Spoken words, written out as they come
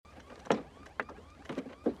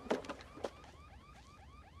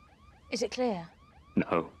Is it clear?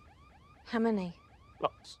 No. How many?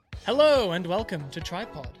 Lots. Hello and welcome to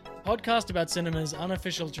Tripod, a podcast about cinema's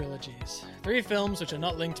unofficial trilogies. 3 films which are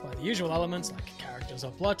not linked by the usual elements like characters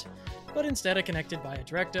or plot, but instead are connected by a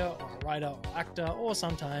director or a writer or actor, or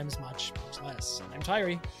sometimes much, much less. I'm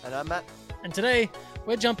Tyree. And I'm Matt. And today,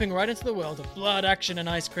 we're jumping right into the world of blood, action, and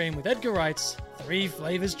ice cream with Edgar Wright's 3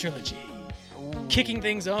 Flavors Trilogy. Ooh. Kicking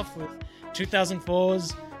things off with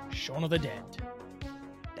 2004's Shaun of the Dead.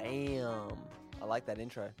 Damn. I like that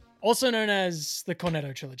intro. Also known as the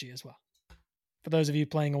Cornetto Trilogy as well, for those of you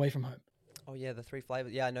playing away from home. Oh yeah, the 3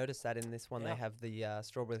 flavors. Yeah, I noticed that in this one Yeah. they have the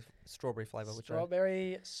strawberry flavor.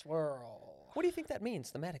 Strawberry swirl. What do you think that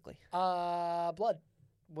means thematically? Blood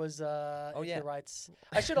was Edgar Wright's.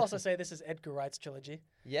 I should also say this is Edgar Wright's trilogy.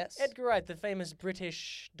 Yes. Edgar Wright, the famous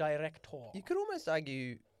British director. You could almost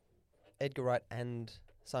argue Edgar Wright and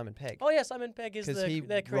Simon Pegg. Oh yeah, Simon Pegg is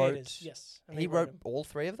their creators. Yes, and He they wrote all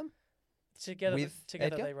 3 of them? together. with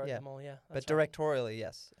Together Edgar? they wrote Yeah. them all. Yeah, But that's right. directorially,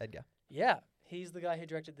 yes, Edgar. Yeah, he's the guy who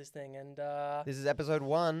directed this thing, and This is episode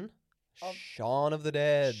 1, Of- Shaun of the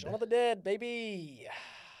Dead. Shaun of the Dead, baby.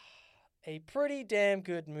 A pretty damn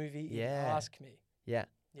good movie, if you Yeah. ask me. Yeah.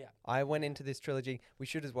 Yeah. I went into this trilogy. We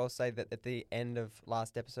should as well say that at the end of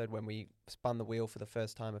last episode, when we spun the wheel for the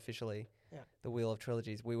first time officially, the wheel of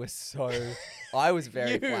trilogies, we were so... I was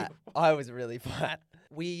very flat. I was really flat.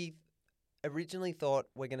 We originally thought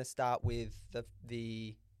we're going to start with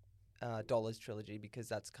the Dollars trilogy because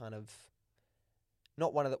that's kind of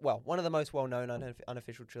not one of the most well-known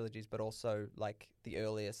unofficial trilogies, but also like the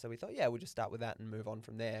earliest. So we thought, we'll just start with that and move on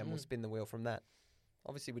from there, and we'll spin the wheel from that.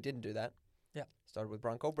 Obviously, we didn't do that. Yeah. Started with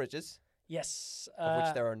Bronco Bridges, Yes. of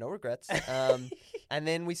which there are no regrets. And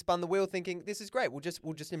then we spun the wheel thinking, this is great. We'll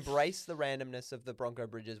just embrace the randomness of the Bronco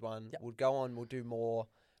Bridges one. Yep. We'll go on. We'll do more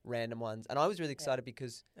random ones. And I was really excited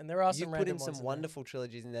because And there are you some put random in ones some there. wonderful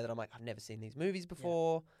trilogies in there that I'm like, I've never seen these movies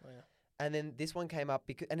before. Oh, yeah. And then this one came up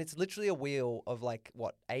and it's literally a wheel of like,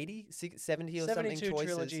 what, 80, 70 or something 72 choices.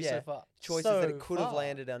 trilogies so far. Choices So that it could have far.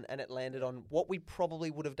 landed on, and it landed on what we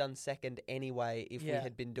probably would have done second anyway if we Yeah.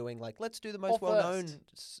 had been doing like, let's do the most Or well-known,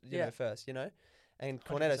 first. you know, first, you know? And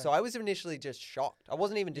 100%. Cornetto. So I was initially just shocked. I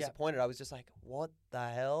wasn't even Yeah. disappointed. I was just like, what the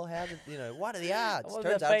hell? How did, what are the odds? Well,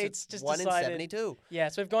 Turns the out fates it's just 1 in decided- 72. Yeah,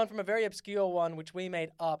 so we've gone from a very obscure one, which we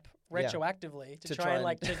made up Yeah. retroactively to To try try and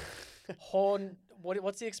and- to horn.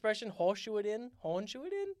 What's the expression? Horseshoe it in? Hornshoe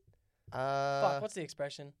it in? Fuck, what's the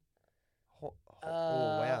expression? Oh,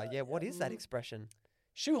 wow. Yeah, what is that mm, expression?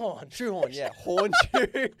 Shoehorn. Shoehorn, yeah. Hornshoe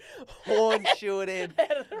it in.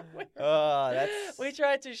 Oh, that's... We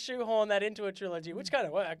tried to shoehorn that into a trilogy, which kind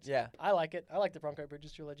of worked. Yeah. I like it. I like the Bronco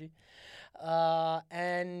Bridges trilogy.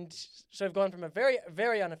 And so we've gone from a very,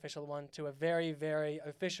 very unofficial one to a very, very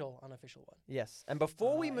official unofficial one. Yes, and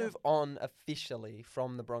before we Yeah. move on officially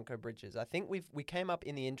from the Bronco Bridges, I think we came up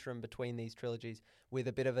in the interim between these trilogies with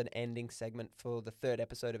a bit of an ending segment for the 3rd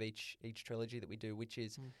episode of each trilogy that we do, which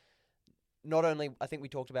is not only I think we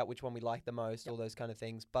talked about which one we like the most, all those kind of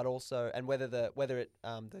things, but also and whether the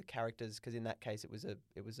characters, because in that case it was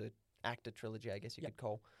a actor trilogy, I guess you could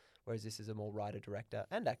call, whereas this is a more writer director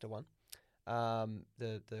and actor one.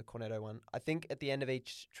 The Cornetto one. I think at the end of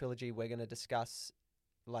each trilogy we're going to discuss,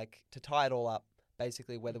 like, to tie it all up,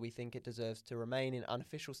 basically whether we think it deserves to remain in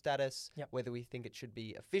unofficial status, whether we think it should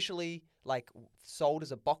be officially, like, sold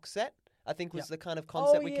as a box set, I think was the kind of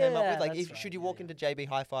concept we came up with. Like, should you walk into JB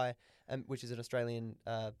Hi-Fi, which is an Australian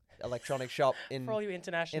electronic shop in For all you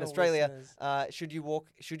international Australia, listeners. should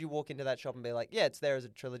you walk into that shop and be like, yeah, it's there as a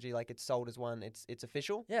trilogy, like it's sold as one, it's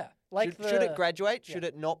official? Yeah. Like should it graduate? yeah. Should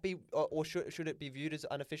it not be, or should it be viewed as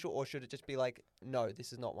unofficial, or should it just be like, no,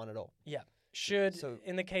 this is not one at all? Yeah.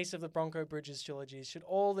 In the case of the Bronco Bridges trilogies, should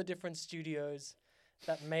all the different studios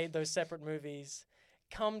that made those separate movies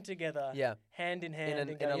come together hand in hand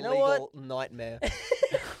and go, in a you know legal what? nightmare.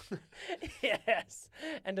 Yes.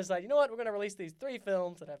 And decide, you know what? We're going to release these 3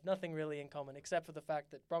 films that have nothing really in common except for the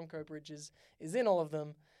fact that Bronco Bridges is in all of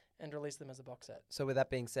them and release them as a box set. So with that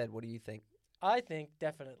being said, what do you think? I think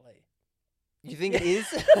definitely. You think it is?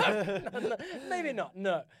 No, maybe not.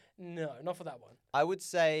 No, not for that one. I would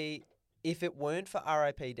say if it weren't for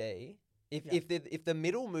R.I.P.D., if the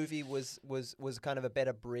middle movie was kind of a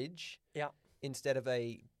better bridge, instead of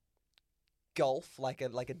a gulf, like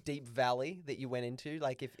a deep valley that you went into,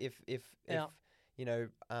 like if you know,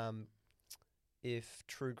 if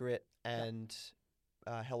True Grit and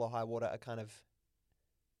Hell or High Water are kind of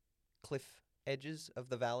cliff edges of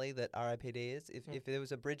the valley that R.I.P.D. is. If there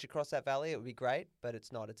was a bridge across that valley, it would be great, but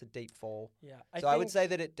it's not. It's a deep fall. Yeah. I would say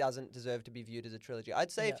that it doesn't deserve to be viewed as a trilogy.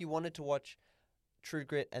 I'd say if you wanted to watch True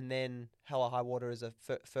Grit and then Hell or High Water as a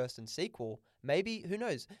first and sequel, maybe, who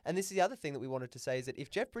knows? And this is the other thing that we wanted to say is that if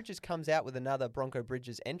Jeff Bridges comes out with another Bronco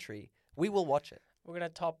Bridges entry, we will watch it. We're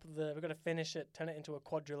gonna finish it, turn it into a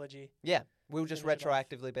quadrilogy. Yeah, we'll just Finish it off.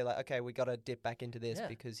 retroactively be like, okay, we got to dip back into this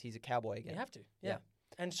because he's a cowboy again. You have to, Yeah.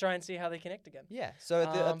 and try and see how they connect again. Yeah. So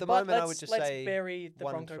at the but moment, I would just let's say bury the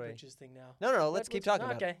 1 and Bronco 3. Bridges thing now. No, let's keep talking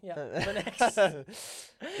about okay, it. yeah. The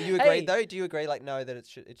next. You agree though? Do you agree? Like, no, that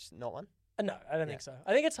it's not one. No, I don't think so.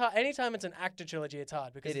 I think it's hard. Anytime it's an actor trilogy, it's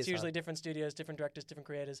hard because it's usually hard. different studios, different directors, different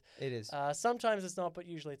creators. It is. Sometimes it's not, but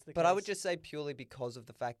usually it's the case. But I would just say purely because of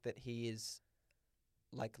the fact that he is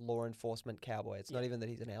like law enforcement cowboy. It's not even that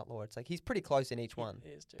he's an outlaw. It's like he's pretty close in each one. He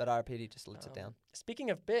is too. But RPD just lets it down. Speaking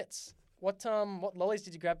of bits, what lollies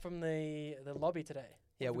did you grab from the lobby today?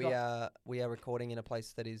 Yeah, we are recording in a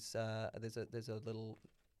place that is there's a little,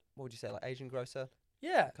 what would you say, like Asian grocer?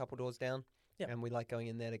 Yeah. A couple doors down. Yeah. And we like going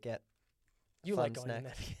in there to get You fun like going in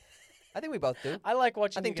there. snacks. I think we both do. I like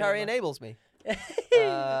watching. I think you get Tari in enables me.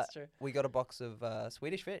 That's true. We got a box of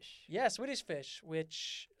Swedish fish. Yeah, Swedish fish,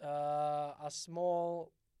 which are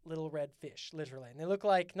small little red fish, literally, and they look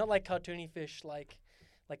like not like cartoony fish, like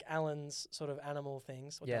Alan's sort of animal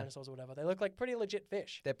things or dinosaurs or whatever. They look like pretty legit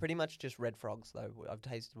fish. They're pretty much just red frogs, though. I've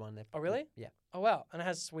tasted one. Oh, really? Yeah. Oh, wow. And it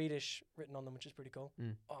has Swedish written on them, which is pretty cool.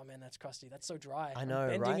 Mm. Oh, man, that's crusty. That's so dry. I know,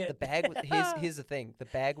 right? The bag here's the thing. The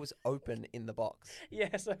bag was open in the box.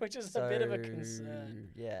 Yeah, so which is a bit of a concern.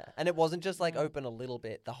 Yeah. And it wasn't just like open a little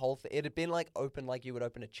bit. The whole thing. It had been like open like you would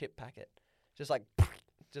open a chip packet. Just like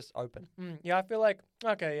just open. Yeah, I feel like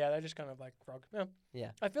okay, yeah, they're just kind of like frog. Yeah.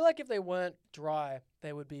 Yeah. I feel like if they weren't dry,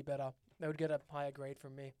 they would be better. They would get a higher grade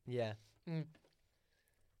from me. Yeah. You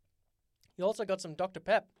also got some Dr.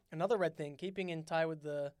 Pep, another red thing, keeping in tie with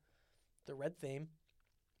the red theme.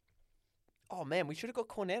 Oh man, we should have got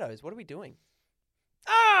Cornettos. What are we doing?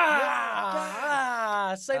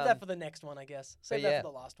 Save that for the next one, I guess. Save that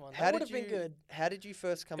for the last one. That would have been good. How did you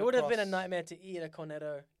first come? It would have been a nightmare to eat a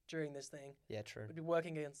Cornetto during this thing. Yeah, true. We'd be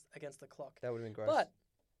working against the clock. That would have been gross. But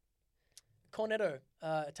Cornetto,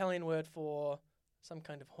 Italian word for some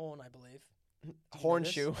kind of horn, I believe.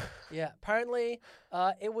 Hornshoe. Yeah. Apparently,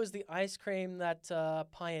 it was the ice cream that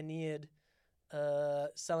pioneered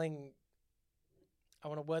selling. I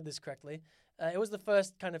want to word this correctly. It was the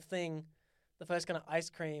first kind of thing, the first kind of ice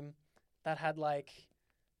cream that had like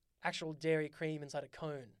actual dairy cream inside a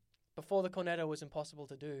cone. Before the Cornetto was impossible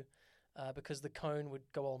to do because the cone would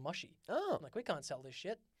go all mushy. Oh. I'm like, we can't sell this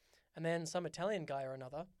shit. And then some Italian guy or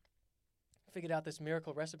another figured out this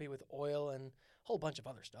miracle recipe with oil and a whole bunch of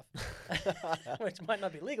other stuff, which might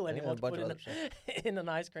not be legal anymore to put in an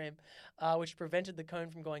ice cream, which prevented the cone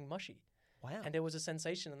from going mushy. Wow. And it was a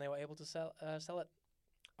sensation, and they were able to sell it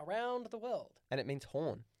around the world. And it means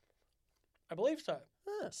horn. I believe so.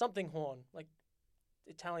 Huh. Something horn, like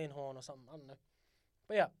Italian horn or something. I don't know.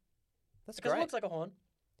 But yeah. That's because great. it looks like a horn.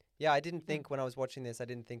 Yeah, I didn't think when I was watching this, I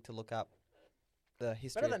didn't think to look up the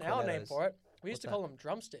history Better of than our name Cornettos. for it. We used What's to that? call them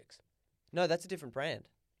drumsticks. No, that's a different brand.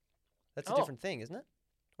 That's a different thing, isn't it?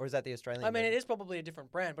 Or is that the Australian I mean, brand? it is probably a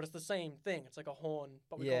different brand, but it's the same thing. It's like a horn,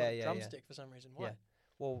 but we call it a drumstick for some reason. Why? Yeah.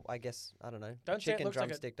 Well, I guess, I don't know. Don't say it Chicken looks like a-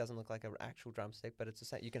 drumstick doesn't look like an actual drumstick, but it's the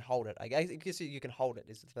same. You can hold it. I guess you can hold it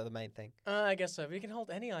is the main thing. I guess so. But you can hold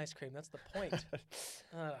any ice cream. That's the point.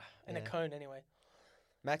 In a Yeah. cone, anyway.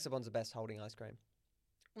 Maxibon's the best holding ice cream.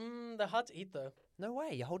 They're hard to eat, though. No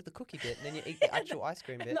way. You hold the cookie bit and then you eat the actual ice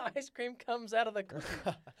cream bit. And the ice cream comes out of the cookie.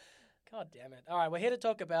 God damn it. All right, we're here to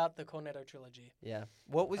talk about the Cornetto trilogy. Yeah.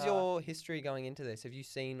 What was your history going into this? Have you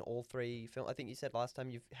seen all three films? I think you said last time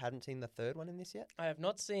you hadn't seen the third one in this yet? I have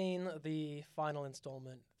not seen the final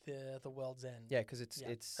installment, The World's End. Yeah, because it's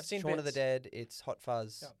I've seen Shaun of the bits. Dead, it's Hot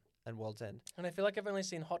Fuzz, and World's End. And I feel like I've only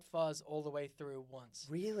seen Hot Fuzz all the way through once.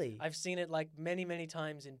 Really? I've seen it like many, many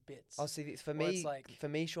times in bits. Oh, see, for Where me, it's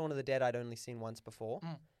like- Shaun of the Dead I'd only seen once before.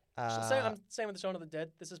 I'm same with the Shaun of the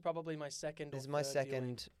Dead. This is probably my second. This is or my third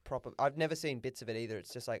second proper. I've never seen bits of it either.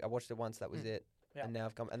 It's just like I watched it once. That was it. Yeah. And now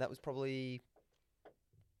I've come, and that was probably,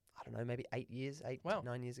 I don't know, maybe 8 years,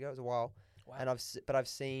 9 years ago. It was a while. Wow. And I've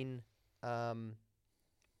seen,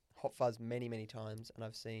 Hot Fuzz many, many times, and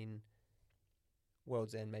I've seen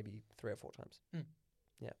World's End maybe 3 or 4 times.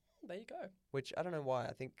 Yeah. There you go. Which I don't know why.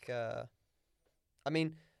 I think, I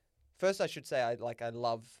mean, first I should say I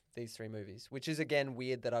love these 3 movies, which is again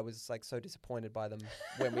weird that I was like so disappointed by them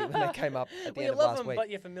when they came up at the end of love last them, week. but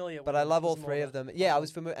you're familiar with But them. I love This all is 3 more of them. Yeah, I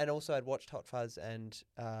was familiar, and also I'd watched Hot Fuzz and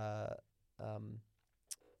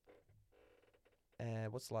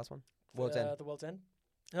what's the last one? World's End. The World's End.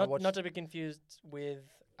 watched- Not to be confused with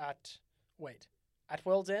At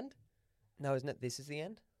World's End. No, isn't it? This is the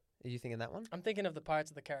end. Are you thinking that one? I'm thinking of the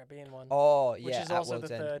Pirates of the Caribbean one. Oh, which yeah, is At also World's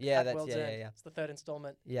the End. third. Yeah, At that's World's yeah, End. yeah. It's the third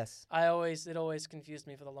installment. Yes. It always confused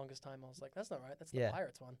me for the longest time. I was like, that's not right. That's the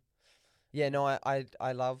Pirates one. Yeah, no,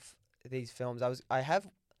 I love these films.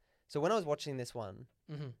 So when I was watching this one,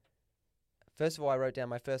 first of all, I wrote down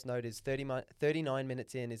my first note is 39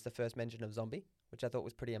 minutes in is the first mention of zombie, which I thought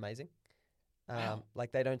was pretty amazing. Wow.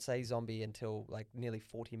 Like they don't say zombie until like nearly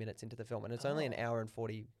 40 minutes into the film, and it's only an hour and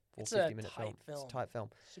 40 or 50 minute film. It's a tight film.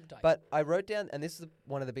 Super tight. But I wrote down, and this is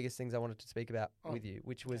one of the biggest things I wanted to speak about with you,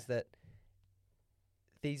 which was that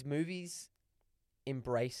these movies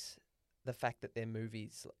embrace the fact that they're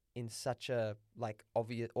movies in such a like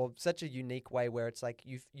obvious or such a unique way, where it's like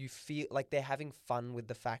you feel like they're having fun with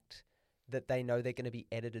the fact that they know they're going to be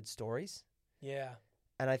edited stories. Yeah.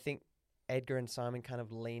 And I think Edgar and Simon kind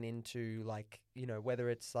of lean into like, you know, whether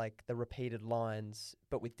it's like the repeated lines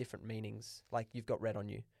but with different meanings, like you've got red on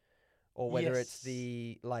you, or whether it's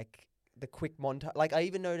the like the quick montage. Like I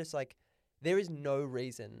even noticed like there is no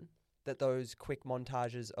reason that those quick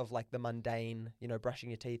montages of like the mundane, you know, brushing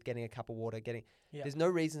your teeth, getting a cup of water, there's no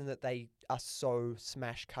reason that they are so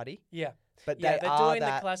smash cutty. Yeah. But they're they are doing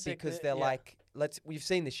that the classic, because they're like, we've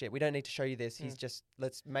seen this shit. We don't need to show you this.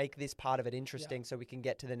 Let's make this part of it interesting so we can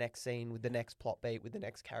get to the next scene with the next plot beat, with the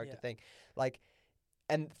next character thing. Like,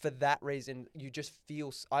 and for that reason, you just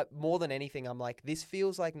feel, more than anything, I'm like, this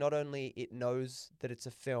feels like not only it knows that it's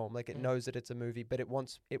a film, like it knows that it's a movie, but it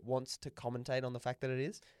wants to commentate on the fact that it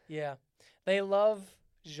is. Yeah. They love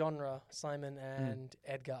genre, Simon and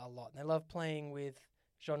Edgar, a lot. They love playing with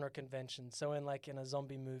genre conventions. So in a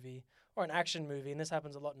zombie movie or an action movie, and this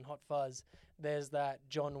happens a lot in Hot Fuzz, there's that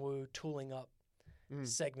John Woo tooling up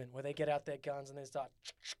segment where they get out their guns and they start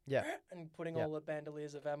and putting all the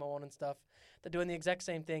bandoliers of ammo on and stuff. They're doing the exact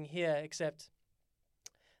same thing here, except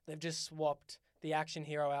they've just swapped the action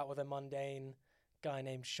hero out with a mundane guy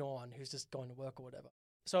named Shaun who's just going to work or whatever.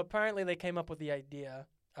 So apparently they came up with the idea.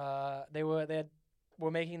 They were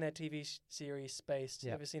making their TV series Spaced.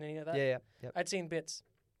 You ever seen any of that? Yeah. Yep. I'd seen bits,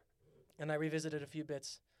 and I revisited a few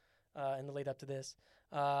bits in the lead up to this.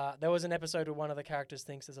 There was an episode where one of the characters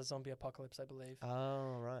thinks there's a zombie apocalypse, I believe.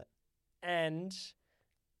 Oh, right. And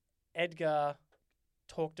Edgar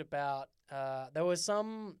talked about there was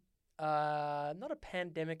some not a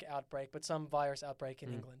pandemic outbreak, but some virus outbreak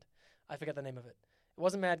in England. I forget the name of it. It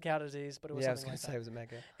wasn't mad cow disease, but it was something like that. I was going to say it was a mad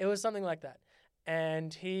cow. It was something like that.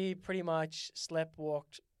 And he pretty much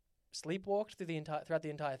sleepwalked throughout the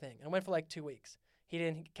entire thing, and went for like 2 weeks. He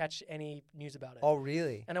didn't catch any news about it. Oh,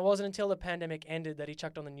 really? And it wasn't until the pandemic ended that he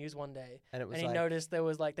chucked on the news one day, and he noticed they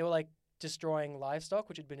were destroying livestock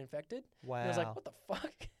which had been infected. Wow. And he was like, "What the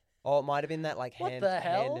fuck?" Oh, it might have been that like hand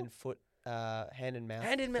and foot, hand and mouth.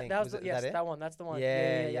 Hand and mouth. That was that one. That's the one.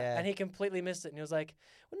 Yeah. And he completely missed it. And he was like,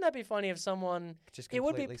 "Wouldn't that be funny if someone? It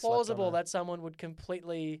would be plausible that someone would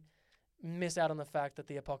completely miss out on the fact that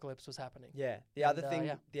the apocalypse was happening." Yeah. The other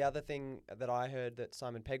thing that I heard that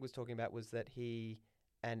Simon Pegg was talking about was that he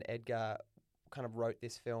and Edgar kind of wrote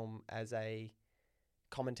this film as a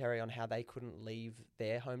commentary on how they couldn't leave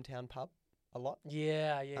their hometown pub a lot.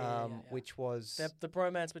 Yeah. Which was the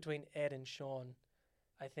bromance between Ed and Shaun,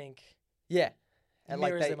 I think. Yeah. And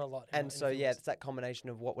mirrors them a lot. And so, it's that combination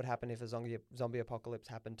of what would happen if a zombie apocalypse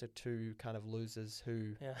happened to two kind of losers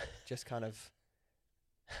who just kind of...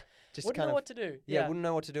 wouldn't know what to do. Yeah, wouldn't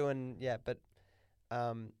know what to do. And but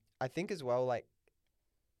I think as well, like,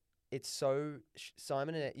 it's so...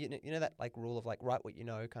 Simon and... You know that, like, rule of, like, write what you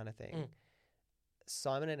know kind of thing?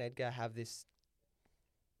 Simon and Edgar have this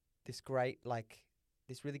great, like,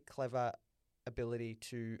 this really clever ability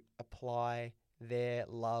to apply their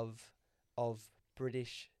love of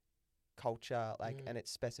British culture, like, and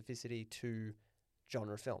its specificity to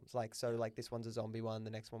genre films. Like, so, like, this one's a zombie one.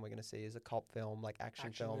 The next one we're going to see is a cop film, like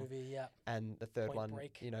action film. Movie, and the third Point one,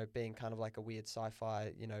 Break. being kind of like a weird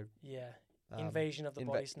sci-fi, Invasion of the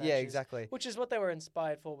Body Snatchers. Yeah, exactly. Which is what they were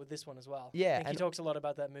inspired for with this one as well. Yeah. I think he talks a lot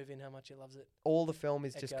about that movie and how much he loves it. All the film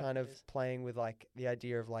is just kind of playing with, like, the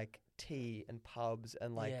idea of, like, tea and pubs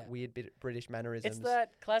and, like, weird British mannerisms. It's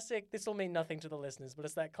that classic, this will mean nothing to the listeners, but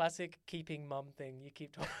it's that classic keeping mum thing you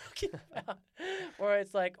keep talking about. Where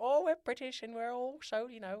it's like, oh, we're British and we're all so,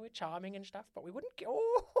 we're charming and stuff, but we wouldn't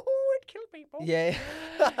we'd kill people. Yeah.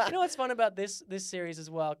 You know what's fun about this series as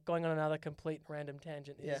well, going on another complete random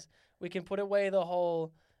tangent, is we can put away the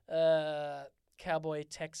whole cowboy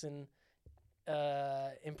Texan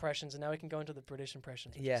impressions, and now we can go into the British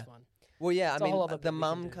impressions, which is fun. Well, yeah, It's I a whole mean, other the bit we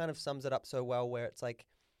mum can do. kind of sums it up so well, where it's like,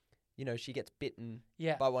 she gets bitten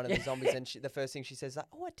Yeah. by one of the zombies, and the first thing she says is like,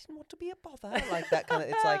 "Oh, I didn't want to be a bother," like that kind of.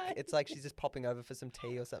 It's like she's just popping over for some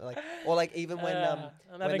tea or something, or even when I'm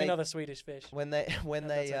having another Swedish fish. when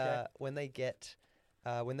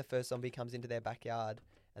the first zombie comes into their backyard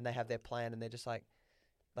and they have their plan and they're just like,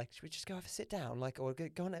 should we just go have a sit down, or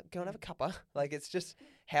go and have a cuppa? It's just,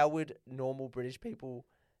 how would normal British people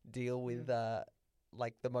deal with the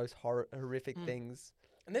most horrific things?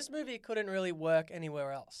 And this movie couldn't really work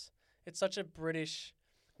anywhere else. It's such a British.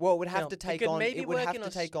 Well, it would have film. to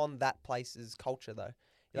take on that place's culture, though.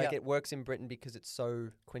 It works in Britain because it's so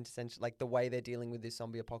quintessential. The way they're dealing with this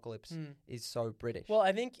zombie apocalypse is so British. Well,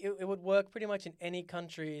 I think it would work pretty much in any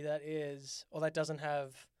country that doesn't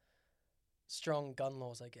have strong gun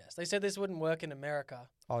laws, I guess. They said this wouldn't work in America.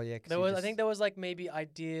 Oh, yeah. I think there was maybe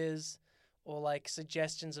ideas or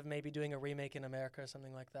suggestions of maybe doing a remake in America or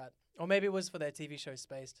something like that. Or maybe it was for their TV show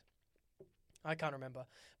Spaced. I can't remember.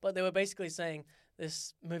 But they were basically saying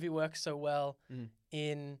this movie works so well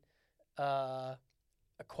in a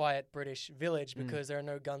quiet British village because there are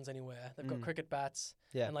no guns anywhere. They've got cricket bats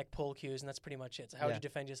and pool cues, and that's pretty much it. So how would you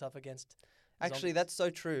defend yourself against Actually, zombies? That's so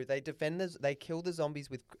true. They kill the zombies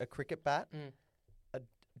with a cricket bat,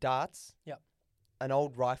 darts, an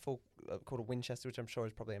old rifle called a Winchester, which I'm sure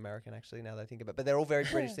is probably American, actually, now that I think of it. But they're all very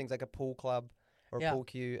British things, like a pool club or a pool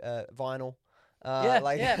cue, vinyl.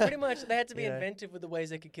 Pretty much. They had to be inventive with the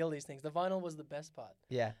ways they could kill these things. The vinyl was the best part.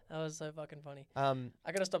 Yeah. That was so fucking funny.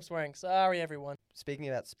 I gotta stop swearing. Sorry, everyone. Speaking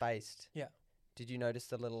about Spaced. Yeah. Did you notice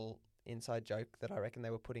the little inside joke that I reckon they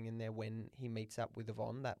were putting in there when he meets up with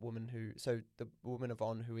Yvonne, the woman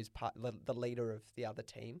Yvonne, who is the leader of the other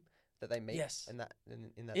team that they meet? Yes. In that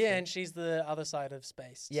Yeah, scene. and she's the other side of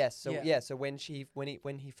Space. Yes. So when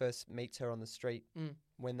he first meets her on the street,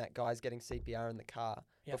 when that guy's getting CPR in the car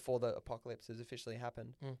before the apocalypse has officially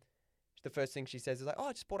happened, the first thing she says is "Oh,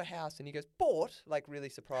 I just bought a house," and he goes, "Bought?" Really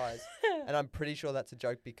surprised. And I'm pretty sure that's a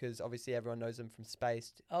joke because obviously everyone knows them from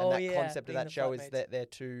Spaced. Oh, and that concept of that show is that they're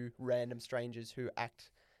two random strangers who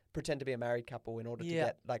pretend to be a married couple in order to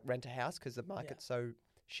get rent a house because the market's so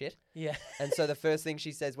shit. Yeah. And so the first thing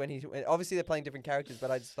she says obviously they're playing different characters,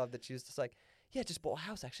 but I just love that she was just like, "Yeah, just bought a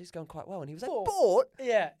house. Actually, it's going quite well." And he was like, "Bought?"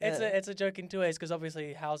 Yeah, it's a joke in two ways because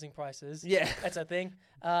obviously housing prices. Yeah, that's a thing.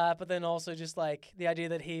 But then also just the idea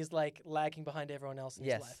that he's lagging behind everyone else in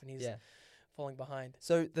his life and he's falling behind.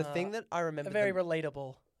 So the thing that I remember, a very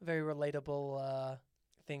relatable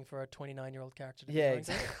thing for a 29-year-old character to be going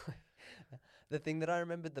exactly. The thing that I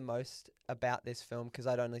remembered the most about this film, because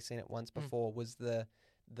I'd only seen it once before, was the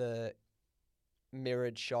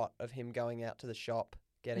mirrored shot of him going out to the shop,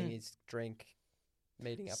 getting his drink,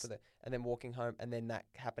 meeting up with it, and then walking home, and then that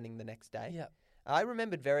happening the next day. Yeah, I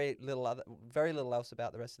remembered very little else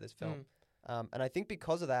about the rest of this film, and I think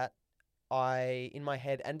because of that, in my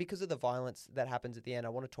head, and because of the violence that happens at the end, I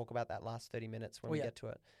want to talk about that last 30 minutes when we get to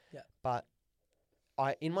it. Yeah, but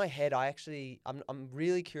in my head, I'm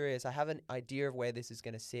really curious. I have an idea of where this is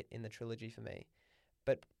going to sit in the trilogy for me,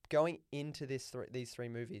 but going into these three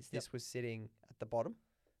movies, this was sitting at the bottom.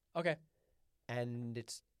 Okay. And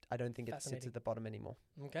I don't think it sits at the bottom anymore.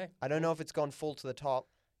 Okay. I don't know if it's gone full to the top.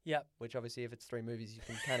 Yep. Which obviously, if it's three movies, you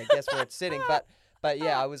can kind of guess where it's sitting. But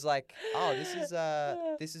yeah, I was like, oh,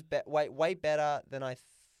 this is way better than I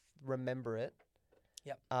remember it.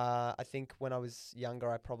 Yep. I think when I was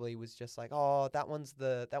younger, I probably was just like, oh, that one's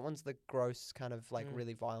the gross kind of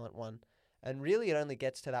really violent one. And really, it only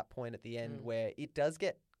gets to that point at the end where it does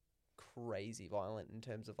get crazy violent in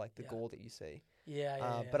terms of the gore that you see.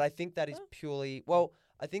 Yeah. But I think that is purely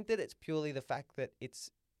I think that it's purely the fact that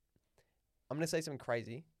I'm going to say something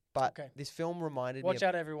crazy, but this film reminded me. Watch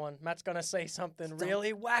out, everyone! Matt's going to say something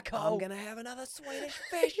really wacko. I'm going to have another Swedish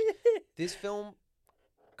fish. This film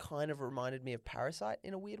kind of reminded me of Parasite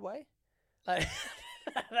in a weird way. That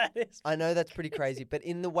is. I know that's pretty crazy, but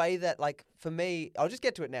in the way that, for me, I'll just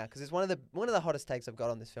get to it now because it's one of the hottest takes I've got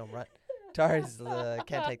on this film, right? Tara's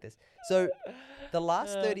can't take this. So the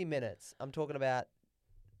last 30 minutes, I'm talking about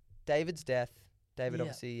David's death. David,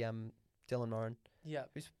 obviously, Dylan Moran. Yeah,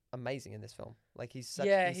 who's amazing in this film. He's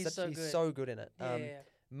so good in it.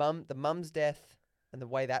 The mum's death and the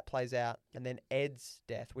way that plays out, and then Ed's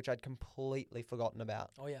death, which I'd completely forgotten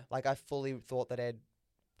about. Oh yeah, I fully thought that Ed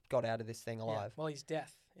got out of this thing alive. Well, his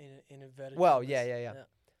death in inverted. Well, yeah.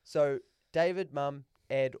 So David, Mum,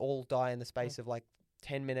 Ed all die in the space of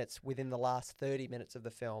 10 minutes within the last 30 minutes of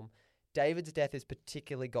the film. David's death is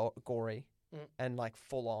particularly gory and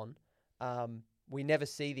full on. We never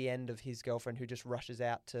see the end of his girlfriend who just rushes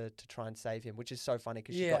out to try and save him, which is so funny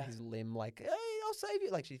because she got his limb hey, I'll save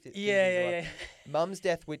you. Yeah. Mum's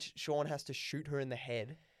death, which Shaun has to shoot her in the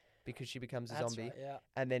head. because she becomes a That's zombie, right, yeah.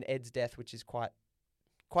 and then Ed's death, which is quite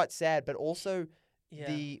sad, but also Yeah.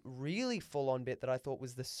 the really full-on bit that I thought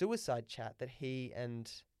was the suicide chat that he and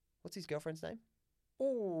what's his girlfriend's name?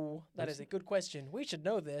 Ooh, that is Lucy? a good question. We should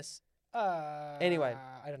know this. Anyway,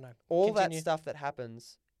 I don't know. All Continue. that stuff that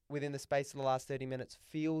happens within the space of the last 30 minutes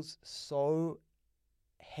feels so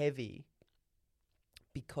heavy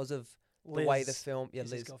because of the way the Liz film, is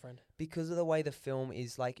his Liz, girlfriend. because of the way the film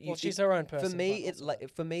is like. Well, she's her own person. For me, but also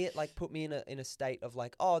it like put me in a state of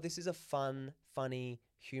like, oh, this is a fun, funny,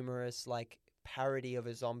 humorous like parody of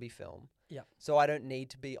a zombie film. Yeah. So I don't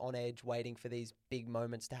need to be on edge waiting for these big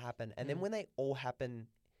moments to happen. And then when they all happen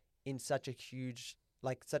in such a huge,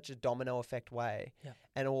 like such a domino effect way,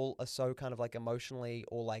 and all are so kind of like emotionally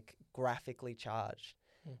or like graphically charged,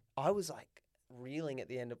 I was like reeling at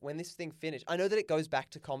the end of when this thing finished. I know that it goes back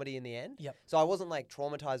to comedy in the end. Yep. So I wasn't like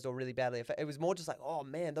traumatized or really badly. It was more just like, oh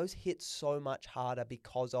man, those hit so much harder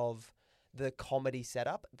because of the comedy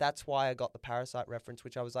setup. That's why I got the Parasite reference,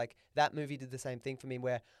 which I was like, that movie did the same thing for me,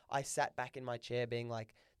 where I sat back in my chair being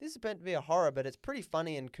like, this is meant to be a horror, but it's pretty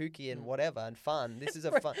funny and kooky and whatever and fun. This is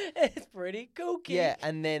a fun. It's pretty kooky. Yeah,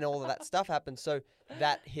 and then all of that stuff happened. So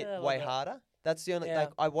that hit way harder. That's the only,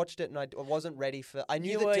 like, I watched it and I wasn't ready for, I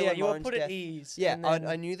knew that Dylan Moran's put death. at ease. Yeah,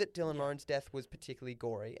 I knew that Dylan Moran's death was particularly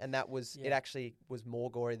gory, and that was, it actually was more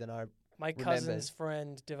gory than I My cousin's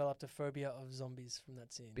friend developed a phobia of zombies from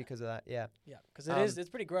that scene. because of that, yeah. Yeah, because it's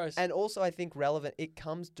pretty gross. And also, I think relevant, it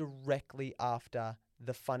comes directly after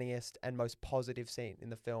the funniest and most positive scene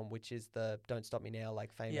in the film, which is the Don't Stop Me Now,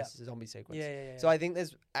 like, famous zombie sequence. Yeah. So I think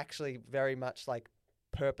there's actually very much, like,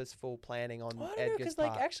 purposeful planning on Edgar's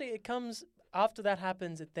part. Like, actually, it comes after that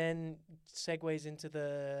happens, it then segues into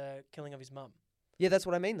the killing of his mum. Yeah, that's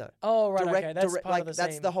what I mean, though. Oh, right, okay. That's part like, of the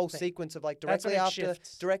that's same the whole thing. sequence of, like, That's when it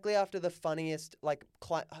shifts. directly after the funniest, like,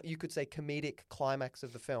 you could say comedic climax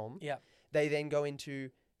of the film. Yeah. They then go into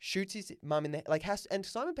shoots his mum in the like and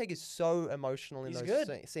Simon Pegg is so emotional in those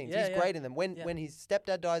scenes. Yeah, he's great in them. When his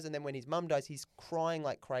stepdad dies and then when his mum dies, he's crying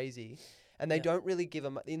like crazy. And they don't really give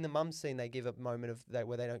him in the mum scene. They give a moment of that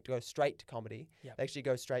where they don't go straight to comedy. Yeah. They actually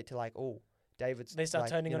go straight to like, oh, David's. They start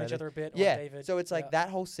like, turning on each other a bit. Yeah. David. So it's like that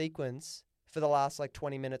whole sequence for the last like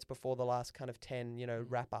 20 minutes before the last kind of 10,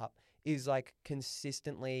 wrap up is like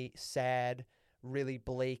consistently sad, really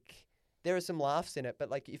bleak. There are some laughs in it, but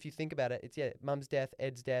like if you think about it, it's mum's death,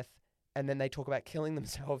 Ed's death, and then they talk about killing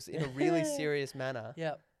themselves in a really serious manner.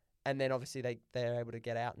 Yeah. And then obviously they're able to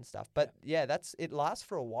get out and stuff. But it lasts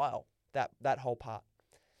for a while, that whole part,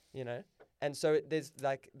 And so there's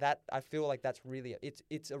like that. I feel like that's really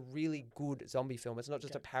it's a really good zombie film. It's not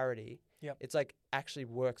just a parody. Yep. It's like actually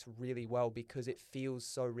works really well because it feels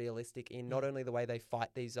so realistic in not only the way they fight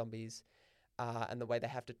these zombies, and the way they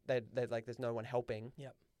have to. They're like there's no one helping.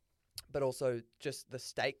 Yep. But also just the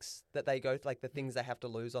stakes that they go, like the things they have to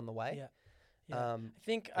lose on the way. Yeah. Yeah. I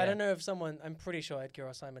think I don't know if I'm pretty sure Edgar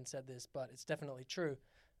or Simon said this, but it's definitely true.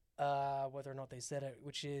 Whether or not they said it,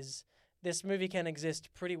 which is this movie can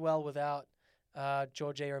exist pretty well without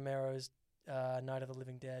George A. Romero's Night of the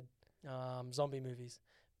Living Dead zombie movies.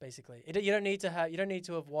 Basically, you don't need to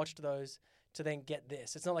have watched those to then get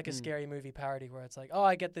this. It's not like a scary movie parody where it's like, oh,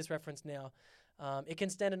 I get this reference now. It can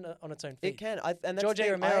stand on its own feet. It can. And George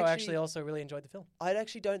A. Romero actually also really enjoyed the film. I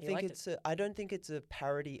actually don't think I don't think it's a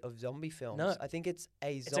parody of zombie films. No. I think it's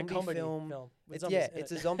a zombie film.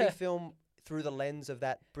 It's a zombie film through the lens of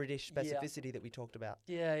that British specificity that we talked about.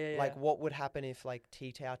 Yeah. Like what would happen if like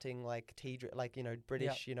tea touting, like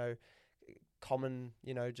British, common,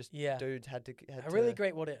 dudes had a really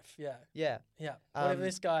great what if. Yeah. What if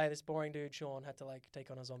this boring dude Shaun had to like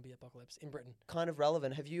take on a zombie apocalypse in Britain? Kind of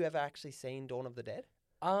relevant. Have you ever actually seen Dawn of the Dead?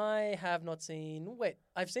 I have not seen. Wait,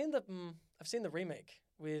 I've seen the remake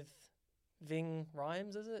with Ving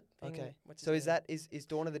Rhames. Is it? Okay. So is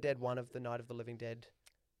Dawn of the Dead one of the Night of the Living Dead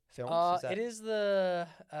films? It is the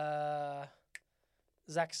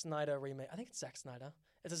Zack Snyder remake. I think it's Zack Snyder.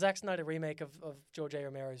 It's a Zack Snyder remake of George A.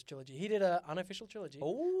 Romero's trilogy. He did an unofficial trilogy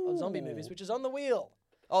of zombie movies, which is on the wheel.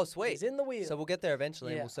 Oh, sweet! He's in the wheel. So we'll get there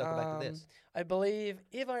eventually, and we'll circle back to this. I believe,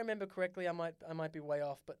 if I remember correctly, I might be way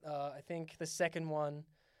off, but I think the second one,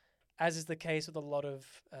 as is the case with a lot of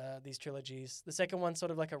these trilogies, the second one's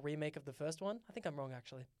sort of like a remake of the first one. I think I'm wrong,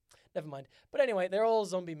 actually. Never mind. But anyway, they're all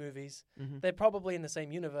zombie movies. Mm-hmm. They're probably in the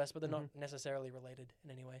same universe, but they're not necessarily related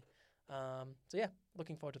in any way. So yeah,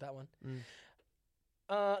 looking forward to that one.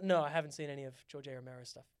 No, I haven't seen any of George A. Romero's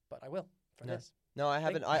stuff, but I will for this. No, I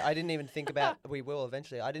haven't. I didn't even think about. We will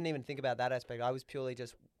eventually. I didn't even think about that aspect. I was purely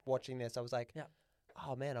just watching this. I was like,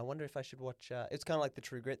 oh man, I wonder if I should watch. It's kind of like the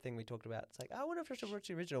True Grit thing we talked about. It's like, I wonder if I should watch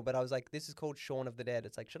the original. But I was like, this is called Shaun of the Dead.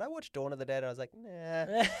 It's like, should I watch Dawn of the Dead? I was like,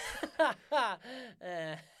 nah.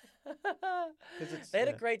 They had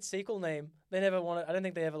a great sequel name. They never wanted. I don't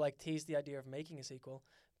think they ever like teased the idea of making a sequel,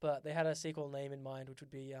 but they had a sequel name in mind, which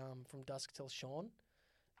would be From Dusk Till Shaun.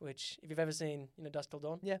 Which, if you've ever seen, Dusk Till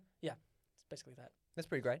Dawn, yeah, it's basically that. That's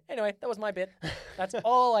pretty great. Anyway, that was my bit. That's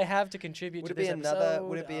all I have to contribute to this episode.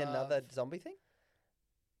 Would it be another zombie thing?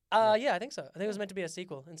 Yeah, I think so. I think it was meant to be a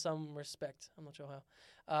sequel in some respect. I'm not sure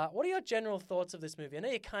how. What are your general thoughts of this movie? I know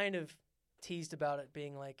you kind of teased about it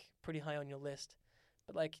being like pretty high on your list,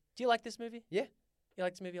 but like, do you like this movie? Yeah, you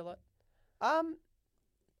like this movie a lot.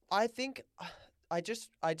 I think I just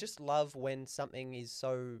love when something is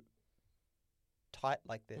so tight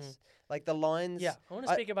like this. Like the lines. Yeah, I want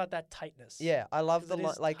to speak about that tightness. Yeah, I love the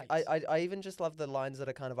like. I even just love the lines that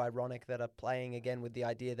are kind of ironic that are playing again with the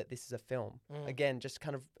idea that this is a film. Again, just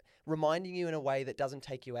kind of reminding you in a way that doesn't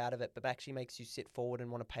take you out of it, but actually makes you sit forward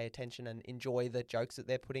and want to pay attention and enjoy the jokes that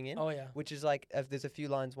they're putting in. Oh yeah. Which is like, if there's a few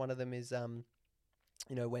lines. One of them is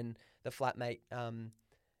when the flatmate,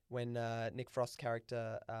 when Nick Frost's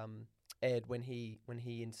character Ed, when he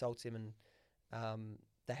insults him and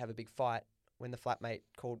they have a big fight. When the flatmate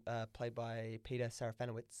played by Peter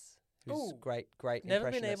Serafinowicz, who's great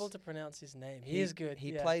Never been able to pronounce his name. He is good.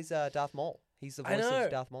 He plays Darth Maul. He's the voice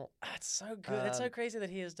of Darth Maul. That's so good. It's so crazy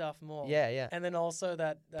that he is Darth Maul. Yeah. And then also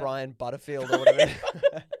that Brian Butterfield or whatever.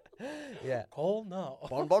 Yeah. Call now.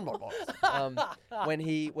 When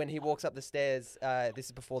he walks up the stairs, this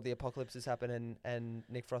is before the apocalypse has happened, and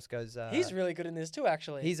Nick Frost goes. He's really good in this too,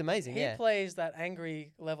 actually. He's amazing. He plays that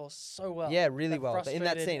angry level so well. Yeah, really well. In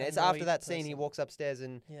that scene, it's after that scene, he walks upstairs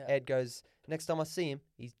and Ed goes, "Next time I see him,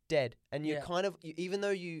 he's dead." And you kind of, even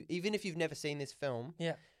if you've never seen this film,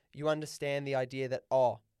 you understand the idea that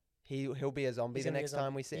he'll be a zombie the next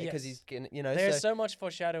time we see it because he's gonna, There's so much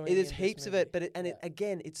foreshadowing. There's heaps of it, but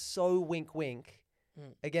again, it's so wink.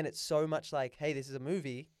 Again, it's so much like, hey, this is a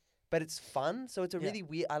movie, but it's fun. So it's a really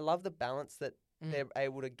weird. I love the balance that they're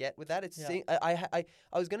able to get with that. I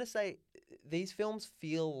was gonna say these films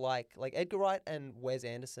feel like Edgar Wright and Wes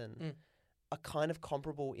Anderson are kind of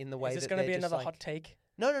comparable in the way that is this going to be another hot take?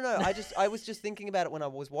 No. I was just thinking about it when I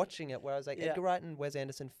was watching it, where I was like, Edgar Wright and Wes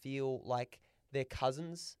Anderson feel like they're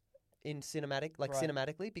cousins in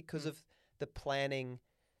cinematically because of the planning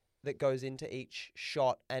that goes into each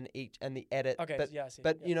shot and the edit. Okay, I see.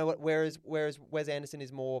 But you know what? Whereas Wes Anderson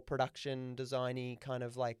is more production designy, kind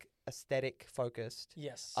of like aesthetic focused.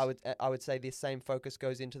 Yes, I would say this same focus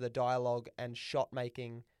goes into the dialogue and shot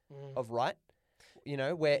making of Wright.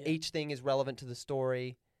 Where each thing is relevant to the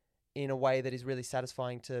story in a way that is really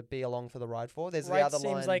satisfying to be along for the ride for. There's Wright the other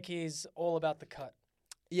seems line. like he's all about the cut.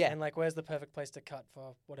 Yeah. And where's the perfect place to cut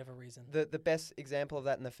for whatever reason? The best example of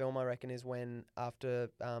that in the film, I reckon, is when after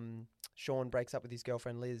Shaun breaks up with his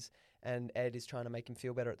girlfriend Liz and Ed is trying to make him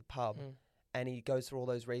feel better at the pub and he goes through all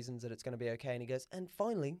those reasons that it's going to be okay and he goes, and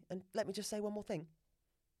finally, and let me just say one more thing.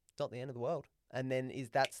 It's not the end of the world. And then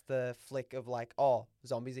that's the flick of like,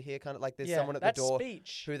 zombies are here, kind of like there's someone at the door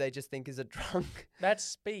who they just think is a drunk. That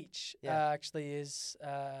speech actually is,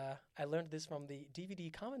 I learned this from the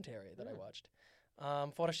DVD commentary that I watched.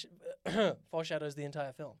 Foreshadows the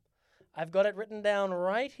entire film. I've got it written down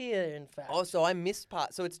right here, in fact. Oh, so I missed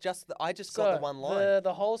part. So it's just I just got the one line.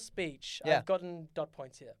 The whole speech. I've gotten dot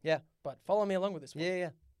points here. Yeah. But follow me along with this one. Yeah.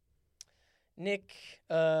 Nick,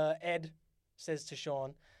 Ed says to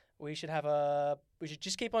Shaun, we should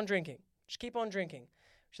just keep on drinking. Just keep on drinking. We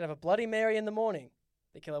should have a Bloody Mary in the morning.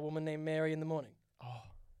 They kill a woman named Mary in the morning. Oh.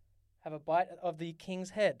 Have a bite of the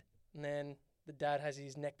king's head. And then the dad has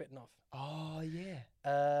his neck bitten off. Oh,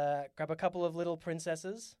 yeah. Grab a couple of little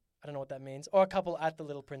princesses. I don't know what that means. Or a couple at the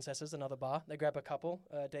Little Princesses, another bar. They grab a couple,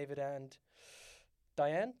 David and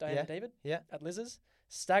Diane and David, at Liz's.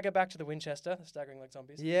 Stagger back to the Winchester, staggering like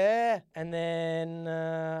zombies. Yeah. And then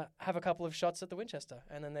have a couple of shots at the Winchester.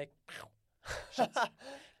 And then they... shots.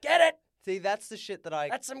 Get it! See, that's the shit that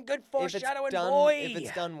That's some good foreshadowing, boy! If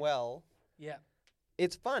it's done well... Yeah.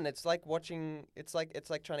 It's fun. It's like watching... It's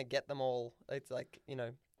like trying to get them all. It's like,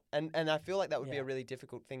 And I feel like that would be a really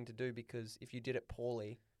difficult thing to do because if you did it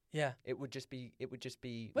poorly... Yeah, it would just be.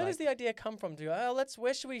 Where does the idea come from?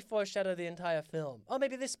 Where should we foreshadow the entire film? Oh,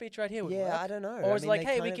 maybe this speech right here would work. Yeah, I don't know. Or it's like,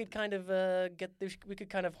 hey, we could kind of we could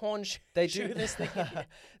kind of shoot this thing.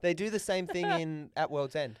 They do the same thing in At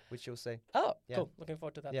World's End, which you'll see. Oh, cool. Looking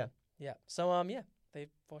forward to that. Yeah, yeah. So they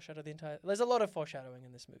foreshadow the entire. There's a lot of foreshadowing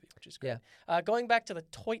in this movie, which is great. Yeah. Going back to the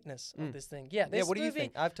toitness of this thing. Yeah. What do you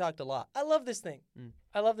think? I've talked a lot. I love this thing.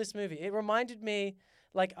 I love this movie. It reminded me,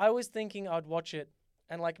 I was thinking I'd watch it.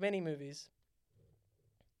 And like many movies,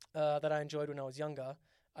 that I enjoyed when I was younger,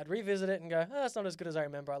 I'd revisit it and go, oh, that's not as good as I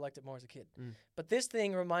remember. I liked it more as a kid. But this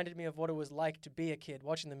thing reminded me of what it was like to be a kid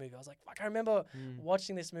watching the movie. I was like, fuck, I remember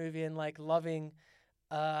watching this movie and like loving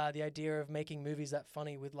the idea of making movies that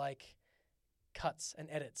funny with like cuts and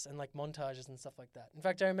edits and like montages and stuff like that. In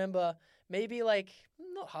fact, I remember maybe like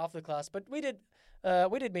not half the class, but we did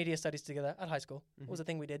media studies together at high school. It was a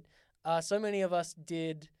thing we did. So many of us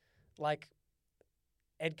did like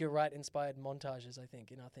Edgar Wright inspired montages, I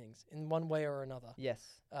think, in our things in one way or another.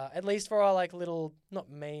 Yes. At least for our like little, not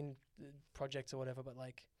main projects or whatever, but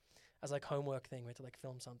like as like homework thing, we had to like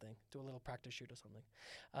film something, do a little practice shoot or something.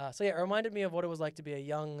 So yeah, it reminded me of what it was like to be a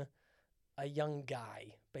young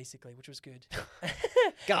guy, basically, which was good.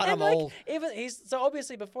 God, I'm like, old. So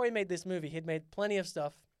obviously before he made this movie, he'd made plenty of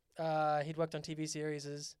stuff. He'd worked on TV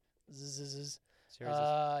series.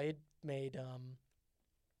 He'd made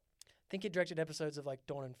I think he directed episodes of like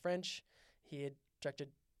Dawn and French. He had directed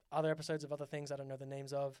other episodes of other things I don't know the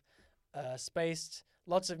names of. Spaced,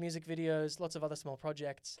 lots of music videos, lots of other small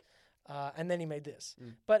projects. And then he made this.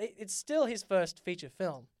 But it's still his first feature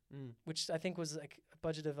film, which I think was like a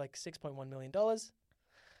budget of like $6.1 million.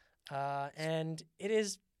 And it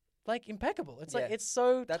is like impeccable. It's like it's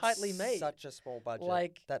so tightly made. Such a small budget.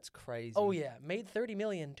 Like that's crazy. Oh yeah, made $30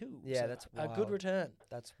 million too. Yeah, so that's wild. A good return.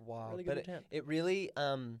 That's wild. Really good return. It really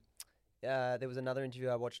there was another interview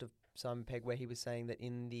I watched of Simon Pegg where he was saying that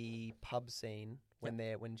in the pub scene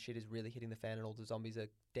when shit is really hitting the fan and all the zombies are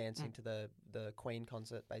dancing to the Queen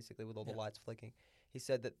concert basically with all the lights flicking. He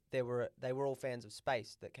said that they were all fans of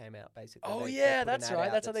Space that came out basically. Oh they that's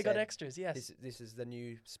right. That's how they got extras. Yes. This is the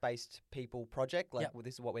new Spaced People project. Like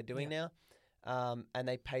this is what we're doing now. And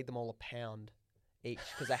they paid them all £1 each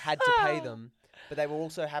because they had to pay them. But they were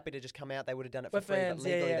also happy to just come out. They would have done it for free, but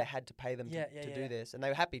legally they had to pay them to do this, and they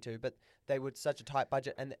were happy to. But they were such a tight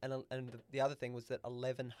budget, and the other thing was that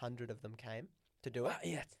 1,100 of them came to do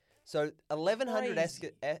it. So 1,100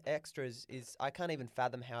 extras is I can't even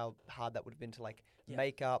fathom how hard that would have been to like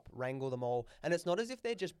make up, wrangle them all, and it's not as if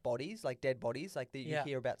they're just bodies, like dead bodies. Like you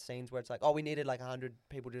hear about scenes where it's like, oh, we needed like 100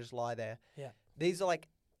 people to just lie there. Yeah, these are like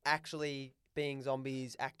actually being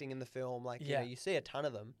zombies acting in the film, like you know, you see a ton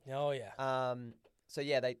of them. Oh yeah. So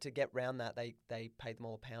yeah, to get round that, they paid them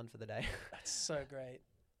all £1 for the day. That's so great.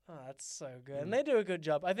 Oh, that's so good, and they do a good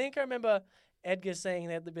job. I think I remember Edgar saying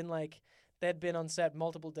they'd been on set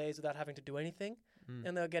multiple days without having to do anything,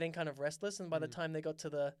 and they were getting kind of restless. And by the time they got to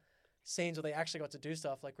the scenes where they actually got to do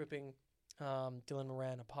stuff, like ripping Dylan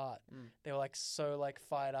Moran apart, they were like so like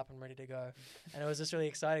fired up and ready to go, and it was just really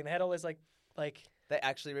exciting. They had all this like. They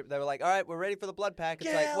actually they were like, all right, we're ready for the blood pack.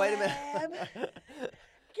 It's like, wait a minute.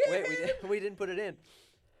 Wait, we didn't put it in.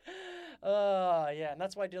 Yeah, and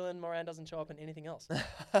that's why Dylan Moran doesn't show up in anything else.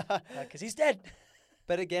 Because he's dead.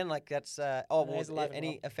 But again, like that's... a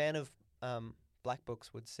fan of Black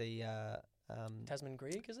Books would see... Tasman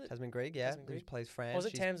Grieg, is it? Tasman Grieg, yeah. Who plays Fran. Or was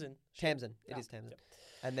it Tamsin? Tamsin. It is Tamsin. Yep.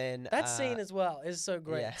 And then... That scene as well is so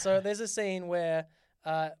great. Yeah. So there's a scene where...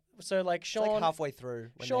 So like Shaun, it's like halfway through.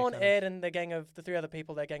 Shaun, Ed, and the three other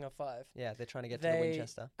people, their gang of 5. Yeah, they're trying to get to the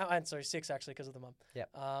Winchester. And sorry, 6 actually because of the mum. Yeah.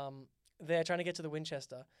 They're trying to get to the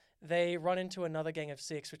Winchester. They run into another gang of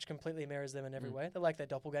 6, which completely mirrors them in every way. They're like their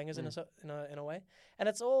doppelgangers in a way, and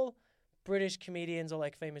it's all British comedians or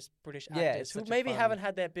like famous British actors who maybe haven't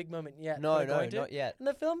had their big moment yet. No, not yet. And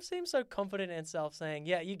the film seems so confident in itself, saying,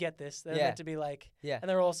 "Yeah, you get this." They're meant to be like, and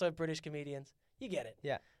they're also British comedians. You get it.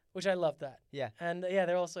 Yeah. Which I love that. Yeah. And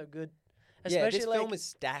they're also good. Especially this film is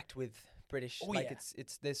stacked with British.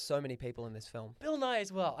 It's there's so many people in this film. Bill Nye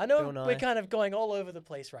as well. I know we're kind of going all over the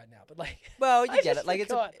place right now, but like, well, you get it. Like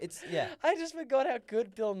it's I just forgot how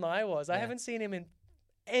good Bill Nye was. I haven't seen him in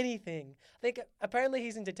anything. I think apparently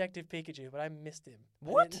he's in Detective Pikachu, but I missed him.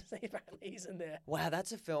 What? Apparently he's in there. Wow,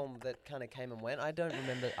 that's a film that kind of came and went. I don't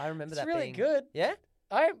remember. I remember that really being good. Yeah.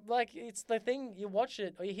 It's the thing, you watch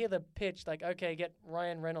it or you hear the pitch, like, okay, get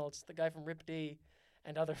Ryan Reynolds, the guy from Rip D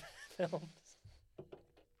and other films,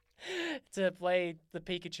 to play the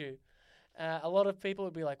Pikachu. A lot of people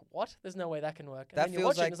would be like, what? There's no way that can work. And that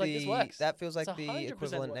feels like this works. That feels like the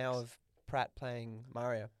equivalent now of Pratt playing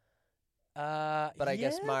Mario. But I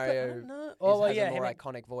guess Mario has a more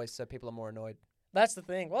iconic voice, so people are more annoyed. That's the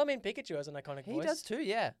thing. Well, I mean, Pikachu has an iconic voice. He does too,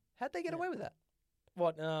 yeah. How'd they get away with that?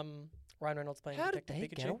 What, Ryan Reynolds playing Detective Pikachu? How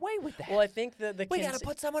did they get away with that? Well, I think the we gotta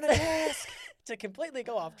put someone on a desk to completely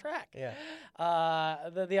go off track. Yeah.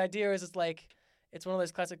 The idea is it's like it's one of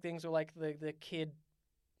those classic things where like the kid,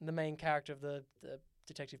 the main character of the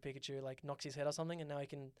Detective Pikachu, like knocks his head or something, and now he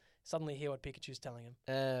can suddenly hear what Pikachu's telling him.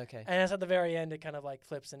 Okay. And it's at the very end, it kind of like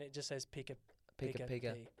flips, and it just says Pika, Pika,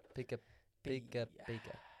 Pika, Pika, Pika,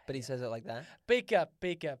 Pika, But he says it like that. Pika,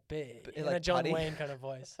 Pika, P. In like a John Putty. Wayne kind of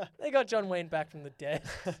voice. They got John Wayne back from the dead.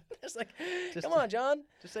 It's like, come on, John.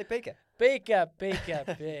 Just say Pika. Pika,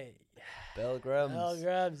 Pika, P. Pilgrims.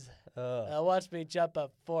 Pilgrims. Oh. Watch me jump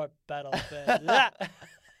up 4 battlefields. I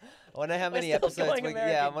wonder how many still episodes. going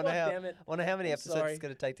American. I wonder how many episodes sorry. it's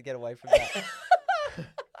going to take to get away from that.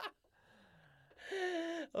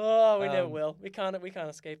 Oh, we never will. We can't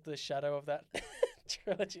escape the shadow of that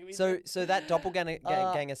trilogy. So that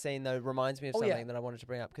doppelganger scene though reminds me of something that I wanted to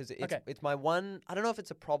bring up because it's my one. I don't know if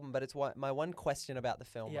it's a problem, but it's my one question about the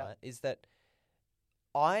film. Right, is that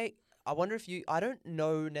I wonder if I don't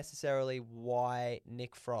know necessarily why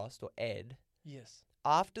Nick Frost or Ed. Yes.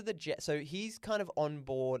 After the so he's kind of on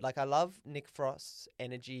board. Like I love Nick Frost's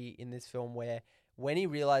energy in this film where when he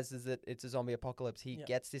realizes that it's a zombie apocalypse, he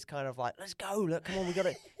gets this kind of like, let's go, look, come on, we got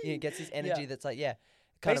to. He gets this energy that's like, kind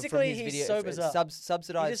basically of from his he video, sobers up.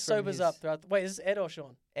 Subsidized. He just sobers up throughout. Wait, is this Ed or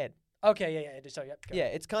Shaun? Ed. Okay, Sorry,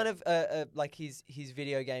 it's kind of like his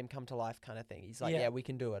video game come to life kind of thing. He's like, we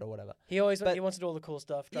can do it or whatever. He wants to do all the cool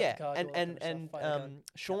stuff. Drive the car, and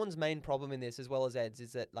Shaun's main problem in this, as well as Ed's,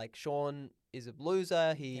 is that like Shaun is a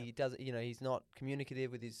loser. He does, he's not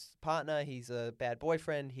communicative with his partner. He's a bad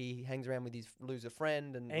boyfriend. He hangs around with his loser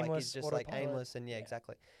friend, and aimless, like he's just like autopilot. aimless. And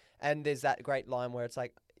exactly. And there's that great line where it's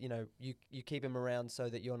like, you keep him around so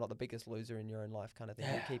that you're not the biggest loser in your own life kind of thing.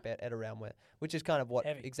 You keep Ed around which is kind of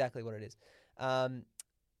exactly what it is.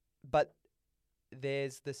 But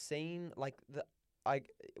there's the scene like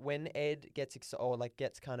when Ed gets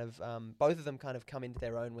kind of both of them kind of come into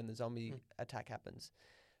their own when the zombie attack happens.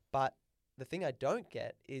 But the thing I don't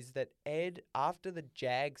get is that Ed, after the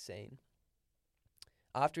Jag scene,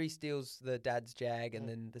 after he steals the dad's Jag and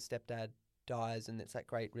then the stepdad dies and it's that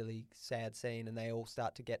great really sad scene and they all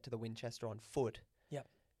start to get to the Winchester on foot. Yep.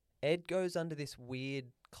 Ed goes under this weird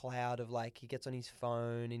cloud of like he gets on his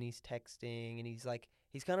phone and he's texting and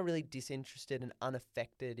he's kind of really disinterested and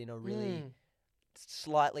unaffected in a really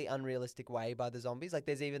slightly unrealistic way by the zombies. Like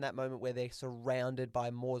there's even that moment where they're surrounded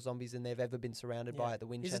by more zombies than they've ever been surrounded by at the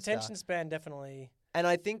Winchester. His attention span definitely. And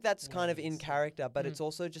I think that's kind of in character, but it's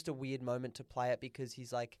also just a weird moment to play it because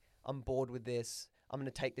he's like, I'm bored with this. I'm going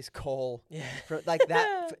to take this call. Yeah. Like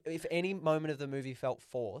that. If any moment of the movie felt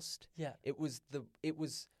forced,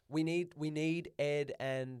 we need Ed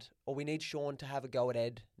or we need Shaun to have a go at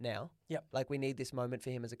Ed now. Yep. Like we need this moment for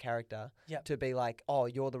him as a character Yep. to be like, oh,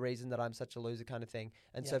 you're the reason that I'm such a loser kind of thing.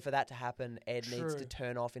 And so for that to happen, Ed needs to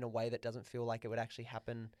turn off in a way that doesn't feel like it would actually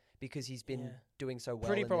happen because he's been doing so well.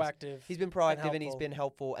 Pretty proactive. He's been proactive and he's been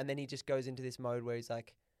helpful. And then he just goes into this mode where he's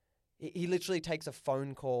like, he literally takes a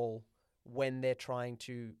phone call when they're trying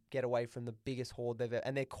to get away from the biggest horde they've ever,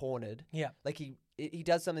 and they're cornered. Yeah. Like he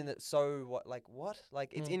does something that's so what?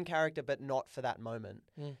 Like it's in character, but not for that moment.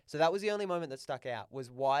 So that was the only moment that stuck out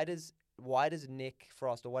was why does Nick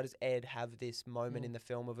Frost or why does Ed have this moment in the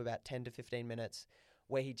film of about 10 to 15 minutes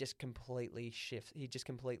where he just completely shifts. He just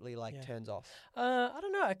completely turns off. I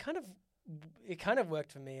don't know. It kind of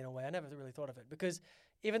worked for me in a way. I never really thought of it because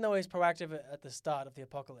even though he's proactive at the start of the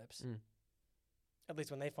apocalypse, at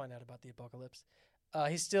least when they find out about the apocalypse,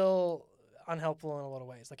 he's still unhelpful in a lot of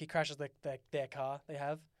ways. Like he crashes their car they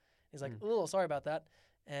have. He's like, oh, sorry about that.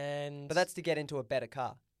 But that's to get into a better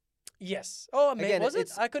car. Yes. Oh, man, was it?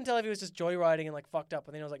 I couldn't tell if he was just joyriding and fucked up,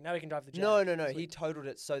 and then I was like, now he can drive the Jag. No. He totaled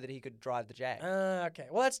it so that he could drive the Jag. Okay.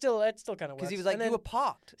 Well, that still kind of works. Because he was like, you were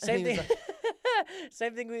parked. Same thing.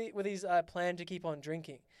 Same thing with his plan to keep on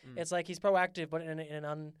drinking. It's like he's proactive, but in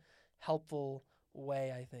an unhelpful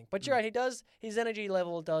way, I think. But you're right. He does. His energy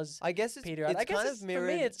level does. I guess peter out. I guess kind of mirrored.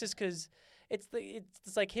 For me, it's just because it's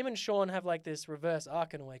like him and Shaun have like this reverse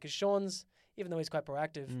arc in a way. Because Shaun's, even though he's quite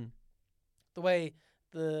proactive, the way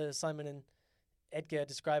the Simon and Edgar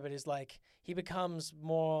describe it is like he becomes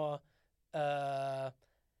more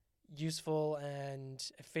useful and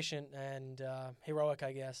efficient and heroic,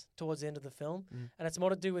 I guess, towards the end of the film. And it's more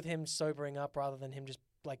to do with him sobering up rather than him just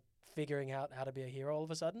like figuring out how to be a hero all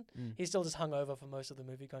of a sudden. He's still just hungover for most of the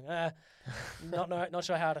movie going, not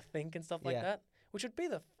sure how to think and stuff like that, which would be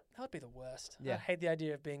that would be the worst. I hate the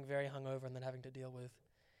idea of being very hungover and then having to deal with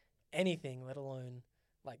anything, let alone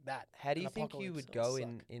like that. How do you think you would go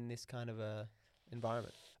in this kind of a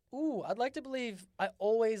environment? Ooh, I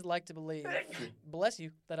always like to believe, bless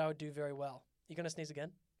you, that I would do very well. You going to sneeze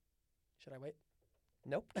again? Should I wait?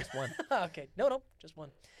 Nope, just one. Okay, no, just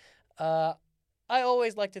one. I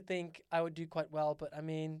always like to think I would do quite well, but I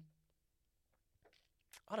mean,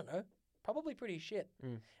 I don't know. Probably pretty shit.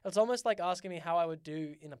 It's almost like asking me how I would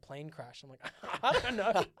do in a plane crash. I'm like, I don't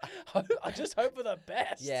know. I just hope for the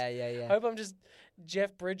best. Yeah. Hope I'm just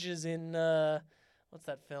Jeff Bridges in, what's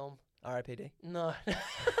that film? R.I.P.D. No.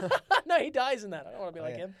 No, he dies in that. I don't want to be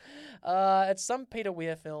like him. It's some Peter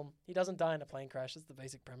Weir film. He doesn't die in a plane crash. That's the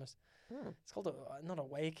basic premise. It's called not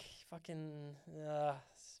Awake. Fucking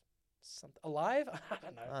something Alive. I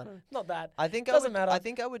don't know. Not that. I think Doesn't matter. I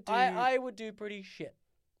think I would do. I would do pretty shit.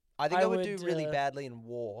 I think I would do really badly in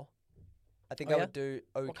war. I think I would do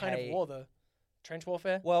okay. What kind of war though? Trench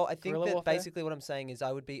warfare? Well, I think Guerrilla that warfare? basically what I'm saying is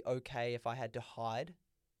I would be okay if I had to hide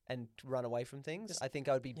and run away from things. I think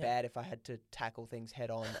I would be bad if I had to tackle things head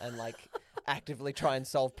on and like actively try and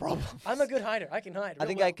solve problems. I'm a good hider. I can hide. I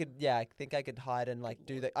think I could. Yeah, I think I could hide and like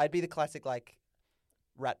do that. I'd be the classic like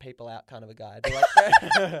rat people out kind of a guy. I'd be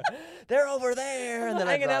like, they're over there, I'm and then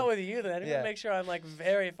hanging I'd out run. with you. Then I'm gonna make sure I'm like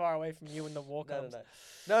very far away from you when the war comes.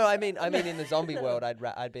 No, I mean in the zombie world,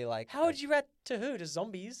 I'd be like, how would you rat to who? To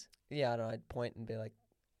zombies? Yeah, I don't know. I'd point and be like,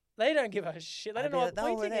 they don't give a shit. They don't know what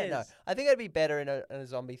pointing is. No, I think I'd be better in a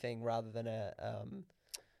zombie thing rather than a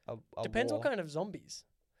Depends war. what kind of zombies.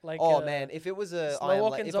 Like, man, if it was I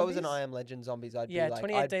was an I Am Legend zombies, I'd be like,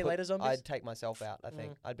 28 Day Later zombies. I'd take myself out. I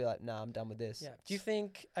think I'd be like, nah, I'm done with this. Yeah. Do you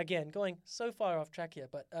think, again, going so far off track here,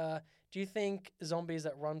 but do you think zombies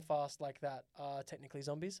that run fast like that are technically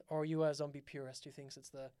zombies, or are you a zombie purist who thinks it's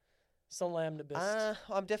the somnambulist?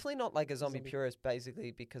 I'm definitely not like a zombie purist,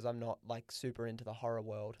 basically, because I'm not like super into the horror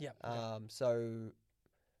world. Yeah. So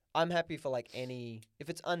I'm happy for like if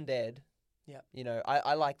it's undead. Yeah. You know,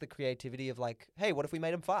 I like the creativity of like, hey, what if we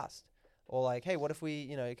made them fast? Or like, hey, what if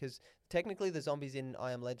we, because technically the zombies in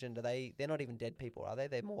I Am Legend, they're not even dead people, are they?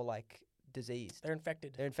 They're more like diseased. They're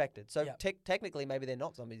infected. So technically maybe they're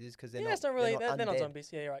not zombies because they're not. It's not really. They're not undead. zombies.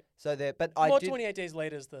 Yeah, you're right. So but more 28 Days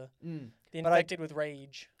Later is the infected with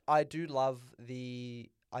rage. I do love the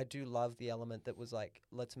element that was like,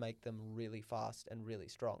 let's make them really fast and really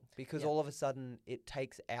strong, because all of a sudden it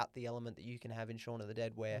takes out the element that you can have in Shaun of the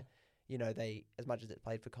Dead where. They, as much as it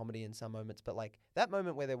played for comedy in some moments, but like that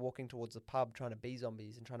moment where they're walking towards the pub trying to be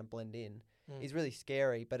zombies and trying to blend in is really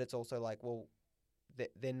scary, but it's also like, well,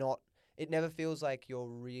 they're not, it never feels like you're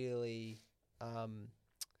really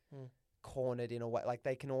cornered in a way. Like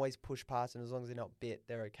they can always push past, and as long as they're not bit,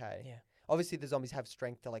 they're okay. Yeah. Obviously the zombies have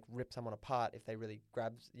strength to like rip someone apart if they really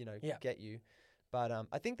grab, get you. But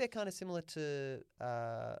I think they're kind of similar to,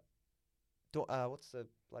 what's the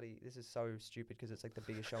bloody... This is so stupid because it's like the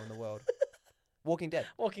biggest show in the world. Walking Dead.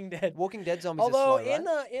 Walking Dead zombies are slow,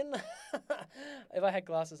 right? If I had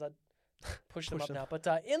glasses, I'd push them up now. But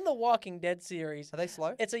in the Walking Dead series... Are they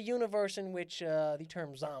slow? It's a universe in which the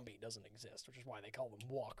term zombie doesn't exist, which is why they call them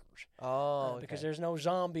walkers. Oh, okay. Because there's no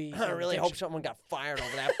zombie... I really hope someone got fired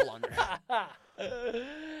over that blunder.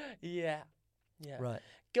 Yeah. Right.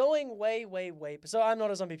 Going way, so I'm not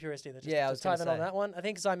a zombie purist either. I was going to tie on that one. I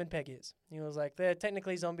think Simon Pegg is. He was like, they're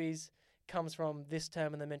technically zombies, comes from this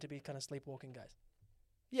term, and they're meant to be kind of sleepwalking guys.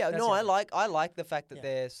 Yeah, I like the fact that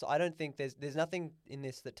they're. I don't think there's nothing in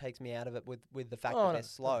this that takes me out of it with the fact that they're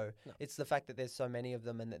slow. No. It's the fact that there's so many of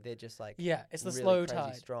them and that they're just like it's the really slow crazy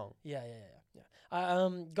tide. Strong. Yeah.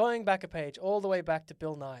 Going back a page, all the way back to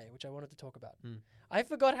Bill Nye, which I wanted to talk about. I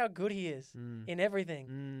forgot how good he is in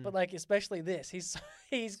everything, but like especially this.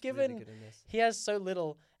 He's given. Really good in this. He has so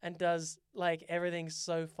little and does like everything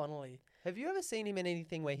so funnily. Have you ever seen him in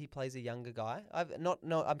anything where he plays a younger guy?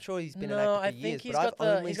 I'm sure he's been an actor for years. No,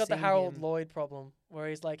 I think he's got the Harold Lloyd problem, where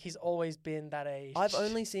he's always been that age. I've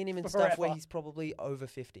only seen him in stuff where he's probably over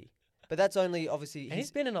 50. But that's only obviously. And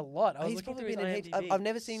he's been in a lot. He's probably been in. I've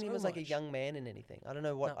never seen him as like a young man in anything. I don't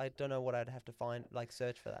know what. No. I don't know what I'd have to find, like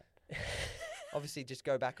search for that. Obviously, just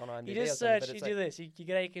go back on IMDb. You just search. You do this. You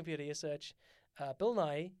get out your computer. You search Bill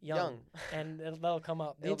Nye young. And that'll come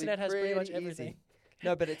up. The internet has pretty much everything.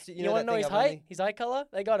 No, but it's you want to know his height, his eye color.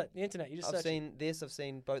 They got it. The internet. You just search. I've seen this. I've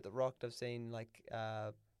seen Boat That Rocked. I've seen like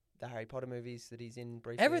the Harry Potter movies that he's in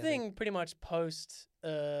briefly. Everything pretty much post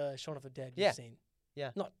Shaun of the Dead. You've seen.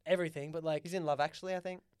 Yeah. Not everything, but like he's in Love Actually, I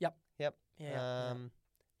think. Yep. Yeah.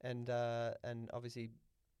 And obviously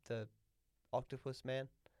the Octopus Man,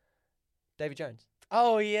 Davy Jones.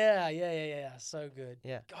 Oh yeah. So good.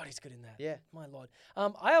 Yeah. God, he's good in that. Yeah. My lord.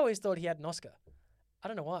 I always thought he had an Oscar. I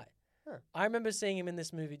don't know why. Huh. I remember seeing him in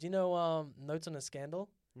this movie. Do you know Notes on a Scandal?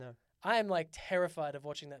 No. I am like terrified of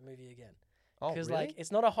watching that movie again. Oh, really? Because like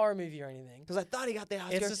it's not a horror movie or anything. Because I thought he got the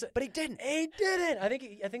Oscar, but he didn't. He didn't. I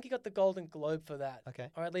think he got the Golden Globe for that. Okay.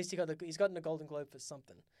 Or at least he's gotten a Golden Globe for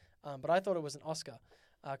something. But I thought it was an Oscar.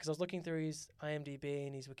 Because I was looking through his IMDb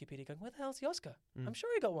and his Wikipedia going, where the hell's the Oscar? I'm sure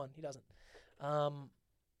he got one. He doesn't.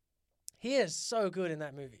 He is so good in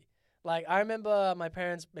that movie. Like, I remember my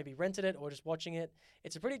parents maybe rented it or just watching it.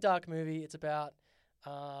 It's a pretty dark movie. It's about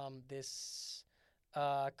this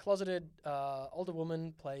closeted older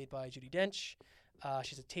woman played by Judi Dench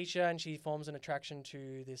She's a teacher, and she forms an attraction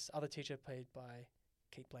to this other teacher played by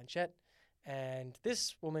Kate Blanchett. And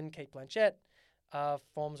this woman, Kate Blanchett,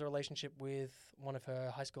 forms a relationship with one of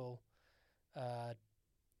her high school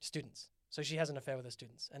students. So she has an affair with her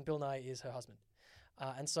students, and Bill Nye is her husband.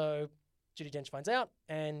 And so Judi Dench finds out,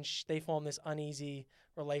 and they form this uneasy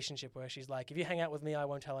relationship where she's like, if you hang out with me, I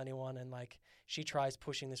won't tell anyone. And like, she tries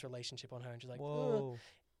pushing this relationship on her, and she's like, whoa,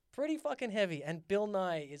 pretty fucking heavy. And Bill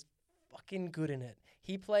Nye is fucking good in it.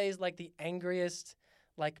 He plays like the angriest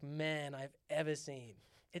like man I've ever seen.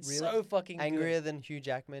 It's Really? so fucking Angrier good. than Hugh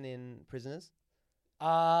Jackman in Prisoners?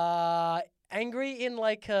 Angry in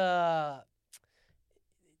like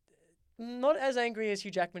not as angry as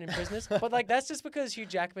Hugh Jackman in Prisoners, but like that's just because Hugh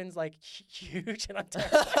Jackman's like huge and I'm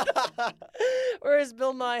terrified. Whereas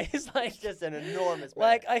Bill Nye is like Just an enormous man.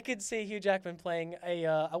 like I could see Hugh Jackman playing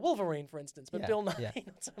a Wolverine, for instance, but Yeah, Bill Nye yeah.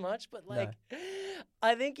 not so much. But like,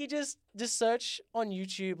 I think you just search on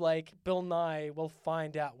YouTube like Bill Nye will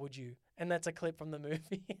find out. Would you? And that's a clip from the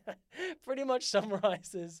movie. Pretty much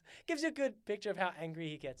summarizes, gives you a good picture of how angry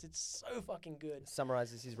he gets. It's so fucking good.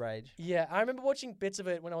 Summarizes his rage. Yeah, I remember watching bits of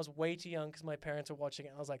it when I was way too young because my parents were watching it.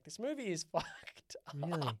 And I was like, this movie is fucked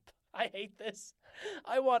Really? up. I hate this.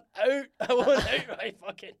 I want out. I want out. I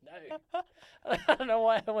fucking know. I don't know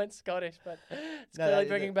why I went Scottish, but it's clearly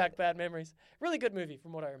bringing back bad memories. Really good movie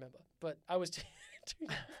from what I remember, but I was too young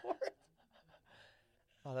for it.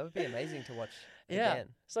 Oh, that would be amazing to watch Yeah. again.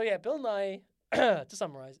 So yeah, Bill Nye, to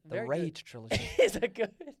summarize, The very Rage trilogy. good. Is it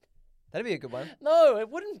good? That'd be a good one. No, it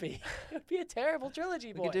wouldn't be. It would be a terrible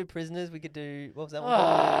trilogy, boy. We could do Prisoners. We could do... What was that one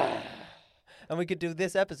called? And we could do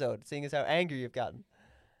this episode, seeing as how angry you've gotten.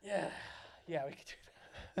 Yeah. Yeah, we could do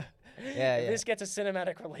that. Yeah, If yeah. this gets a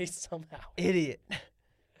cinematic release somehow. Idiot.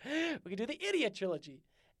 We could do the Idiot trilogy.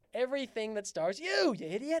 Everything that stars you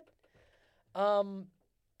idiot.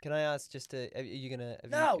 Can I ask just to... Are you going to... Have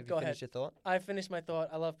No, you go ahead. finished your thought? I finished my thought.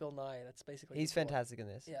 I love Bill Nye. That's basically He's the thought. fantastic in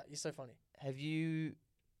this. Yeah, he's so funny. Have you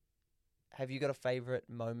got a favourite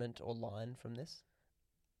moment or line from this?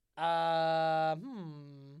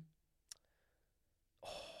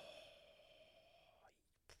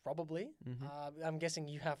 Probably. Mm-hmm. I'm guessing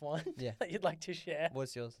you have one Yeah. that you'd like to share.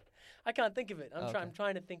 What's yours? I can't think of it. I'm Okay. I'm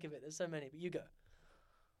trying to think of it. There's so many, but you go.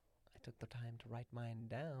 I took the time to write mine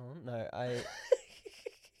down. No,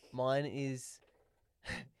 mine is...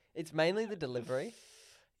 It's mainly the delivery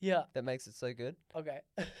Yeah. that makes it so good. Okay.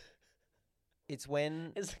 It's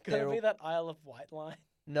when... Is it going to be that Isle of Wight line?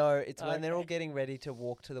 No, it's when they're all Okay. getting ready to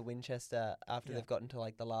walk to the Winchester after Yeah. they've gotten to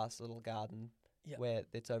like the last little garden Yeah. where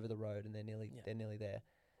it's over the road and they're nearly there.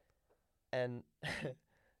 And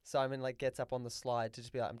Simon like gets up on the slide to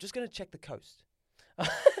just be like, I'm just gonna check the coast.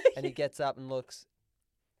 And he gets up and looks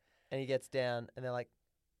and he gets down and they're like,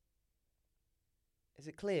 is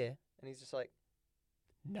it clear? And he's just like,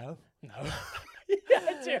 no. No. Yeah,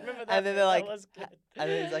 I do remember that. And then they're like, that was good. and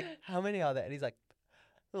then he's like, how many are there? And he's like,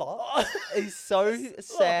 lot. He's so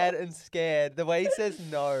sad and scared. The way he says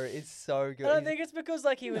no is so good. I don't think it's because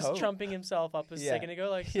like he was No. trumping himself up a Yeah. second ago,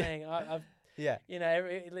 like Yeah. saying, I've, Yeah. you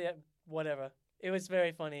know, whatever. It was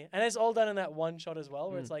very funny. And it's all done in that one shot as well,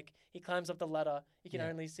 where it's like he climbs up the ladder, you can Yeah.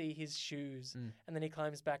 only see his shoes, Mm. and then he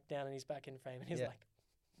climbs back down and he's back in frame, and he's Yeah. like,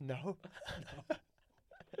 No. no.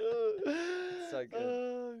 So good.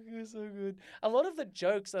 Oh, you're so good. A lot of the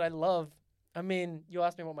jokes that I love, I mean, you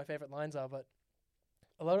asked me what my favorite lines are, but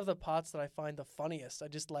a lot of the parts that I find the funniest are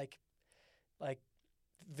just like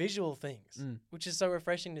visual things, which is so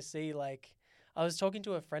refreshing to see. Like, I was talking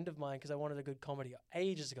to a friend of mine because I wanted a good comedy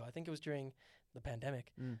ages ago. I think it was during the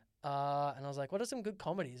pandemic. And I was like, what are some good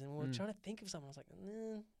comedies? And we were trying to think of something. I was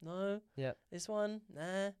like, no. Yep. This one,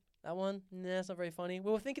 nah. That one, nah, it's not very funny.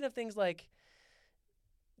 We were thinking of things like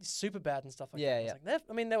Superbad and stuff like Yeah, that. yeah. I was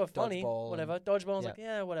like, they were funny, Dodgeball whatever. and- Dodgeball, I was yeah. like,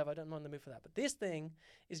 yeah, whatever. I'm not in the mood for that. But this thing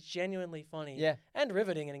is genuinely funny Yeah. and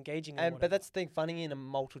riveting and engaging. And But that's the thing, funny in a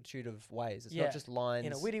multitude of ways. It's Yeah. not just lines.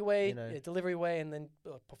 in a witty way, you know, a delivery way, and then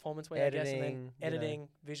performance way, I guess, and then editing, you know, editing,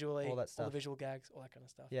 visually, all that all the stuff. visual gags, all that kind of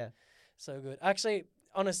stuff. Yeah. So good. Actually,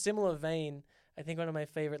 on a similar vein, I think one of my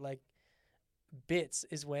favorite like bits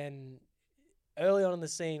is when early on in the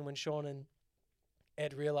scene when Shaun and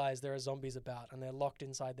Ed realize there are zombies about and they're locked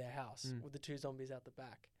inside their house with the two zombies out the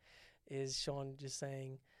back. Is Shaun just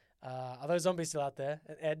saying, are those zombies still out there?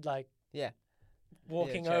 And Ed like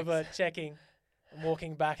walking checks. over, checking, and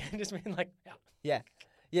walking back and just being like, yeah.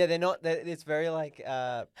 Yeah, they're not. It's very like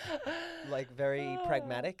very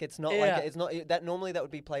pragmatic. It's not Yeah. like it's not that normally that would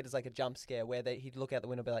be played as like a jump scare where he'd look out the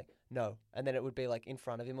window and be like no, and then it would be like in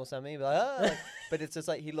front of him or something. He'd be like, like, but it's just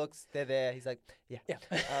like he looks, they're there. He's like, yeah.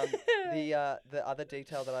 Yeah. The other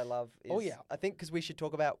detail that I love is Oh, yeah. I think because we should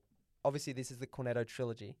talk about obviously this is the Cornetto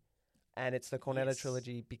trilogy, and it's the Cornetto Yes.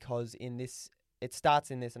 trilogy because in this, it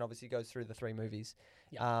starts in this and obviously goes through the 3 movies.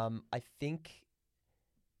 Yeah. I think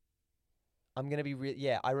I'm going to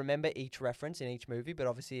be I remember each reference in each movie, but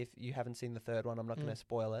obviously if you haven't seen the third one, I'm not going to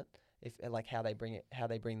spoil it, if like how they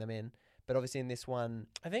bring them in. But obviously in this one,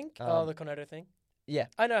 I think the Cornetto thing. yeah,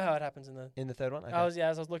 I know how it happens in the third one. Okay.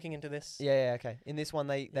 as I was looking into this. Yeah, okay. In this one,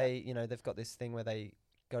 they they've got this thing where they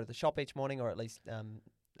go to the shop each morning, or at least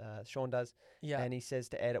Shaun does. Yeah. And he says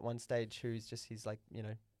to Ed at one stage, who's just his like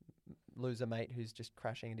loser mate who's just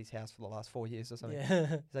crashing at his house for the last 4 years or something. Yeah.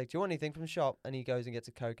 He's like, "Do you want anything from the shop?" And he goes and gets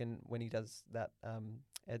a Coke. And when he does that,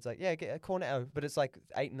 Ed's like, "Yeah, get a Cornetto," but it's like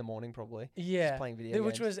 8 a.m. probably. Yeah. Just playing video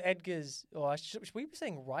Which games. was Edgar's. Or should we be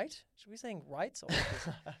saying right? Should we be saying rights? Or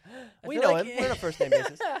We know him. We're on a first name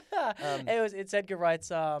basis. It's Edgar Wright's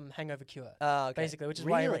hangover cure. Okay. Basically, which is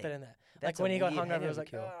why he wrote Really? that in there. That's like when a he got weird hungover, he was hangover like,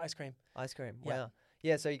 cure. "Oh, ice cream." Ice cream. Yeah. Wow.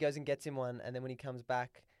 Yeah, so he goes and gets him one, and then when he comes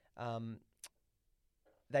back,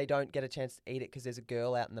 they don't get a chance to eat it because there's a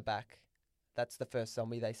girl out in the back. That's the first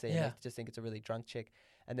zombie they see, and Yeah. they just think it's a really drunk chick.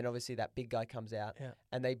 And then obviously that big guy comes out, Yeah.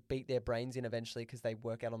 and they beat their brains in eventually because they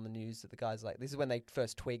work out on the news that the guy's like, this is when they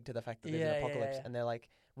first twig to the fact that there's Yeah, an yeah, apocalypse, yeah. and they're like,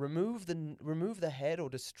 remove the head or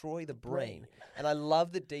destroy the brain. And I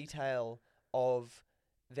love the detail of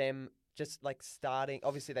them just like starting.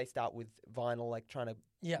 Obviously, they start with vinyl, like trying to,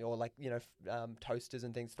 Yeah. or like toasters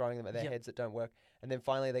and things, throwing them at their Yeah. heads that don't work. And then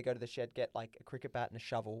finally, they go to the shed, get like a cricket bat and a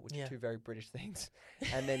shovel, which Yeah. are 2 very British things,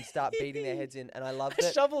 and then start beating their heads in. And I love A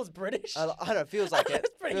that. shovel's British. I don't know. It feels like it.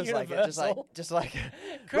 It's pretty Feels like it. universal. Just like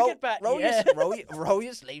Cricket bat, yeah. roll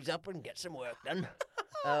your sleeves up and get some work done.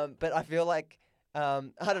 But I feel like I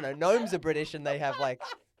don't know. Gnomes are British and they have like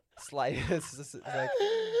slaves. Like,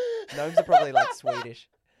 gnomes are probably like Swedish.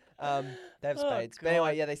 They have Oh, spades. But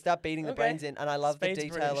anyway, God. yeah, they start beating the Okay. brains in, and I love Spades the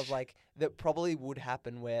detail British. of like that probably would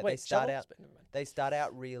happen where Wait, they start shovel? out. They start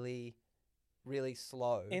out really, really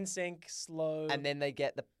slow, In sync, slow. and then they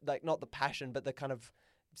get the like not the passion, but the kind of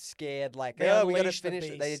scared like They oh we got to unleash the finish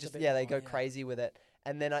it. They beast a just bit they more, go yeah. crazy with it,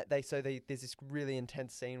 and then there's this really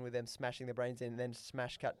intense scene with them smashing the brains in, and then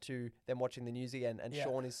smash cut to them watching the news again, and Yeah.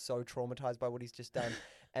 Shaun is so traumatized by what he's just done,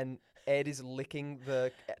 and Ed is licking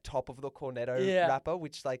the top of the Cornetto Yeah. wrapper,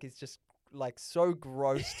 which like is just like so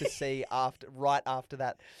gross to see right after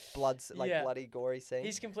that Yeah. bloody gory scene.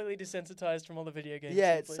 He's completely desensitized from all the video games.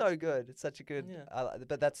 Yeah, he it's plays. so good. It's such a good. Yeah.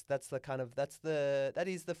 But that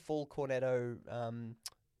is the full Cornetto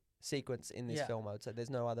sequence in this Yeah. film. I would say there's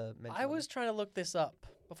no other mention. I of was it. trying to look this up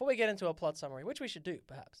before we get into a plot summary, which we should do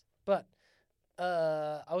perhaps. But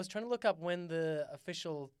I was trying to look up when the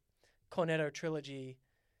official Cornetto trilogy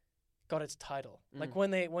got its title. Like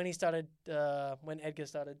when Edgar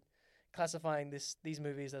started classifying these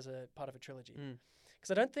movies as a part of a trilogy.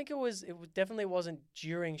 Because I don't think it definitely wasn't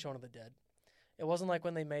during Shaun of the Dead. It wasn't like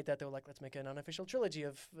when they made that they were like, let's make an unofficial trilogy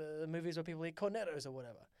of movies where people eat cornettos or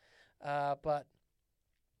whatever. But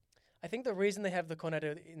I think the reason they have the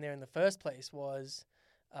cornetto in there in the first place was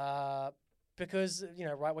because,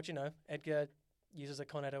 right what you know, Edgar uses a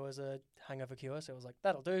cornetto as a hangover cure. So it was like,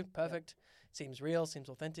 that'll do, perfect. Seems real, seems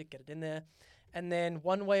authentic, get it in there. And then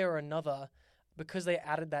one way or another, because they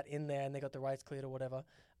added that in there and they got the rights cleared or whatever,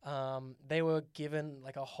 they were given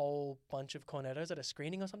like a whole bunch of cornettos at a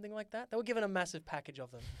screening or something like that. They were given a massive package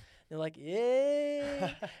of them. They're like,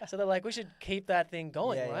 yay! So they're like, we should keep that thing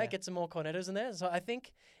going, Yeah, right? yeah. Get some more cornettos in there. So I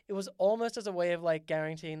think it was almost as a way of like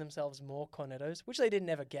guaranteeing themselves more cornettos, which they didn't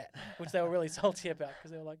ever get, which they were really salty about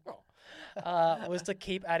because they were like, was to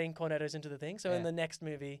keep adding cornettos into the thing. So in Yeah. the next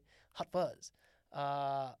movie, Hot Fuzz,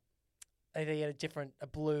 they get a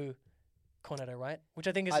blue cornetto, right? Which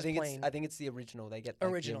I think is just plain I think it's the original. They get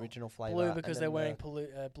like, the original flavor. blue and because then they're wearing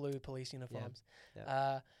blue police uniforms.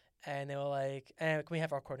 Yeah. And they were like, can we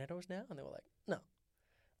have our cornettos now? And they were like, no.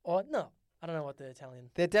 Or no. I don't know what the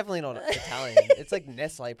Italian... They're definitely not Italian. It's like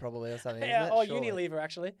Nestle probably or something. Yeah, isn't it? or Surely. Unilever,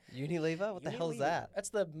 actually. Unilever? What the hell is Unilever. that? That's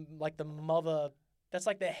the mother... That's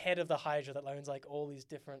like the head of the Hydra that owns like all these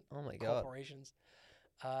different Oh my god. corporations.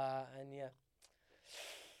 And yeah.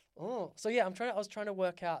 Oh, so yeah, I was trying to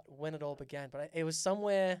work out when it all began, but it was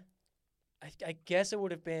somewhere. I guess it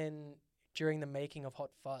would have been during the making of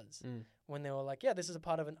Hot Fuzz when they were like, yeah, this is a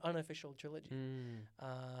part of an unofficial trilogy,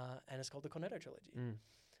 and it's called the Cornetto trilogy.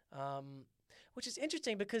 Which is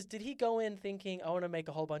interesting because did he go in thinking, I want to make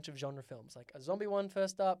a whole bunch of genre films, like a zombie one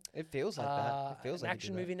first up? It feels like that. It feels an like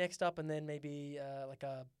action movie next up, and then maybe like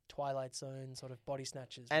a Twilight Zone sort of body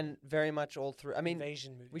snatchers. And very much all through. I mean,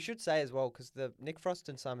 invasion movie. we should say as well, because the Nick Frost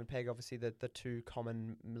and Simon Pegg, obviously the two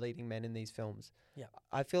common leading men in these films. Yeah.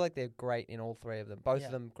 I feel like they're great in all three of them. Both Yeah.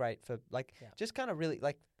 of them great for like Yeah. just kind of really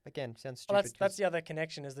like again, sounds Well, stupid. that's the other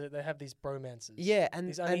connection is that they have these bromances. Yeah, and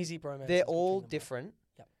these uneasy bromances. they're all between them. different.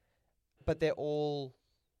 Yep. But they're all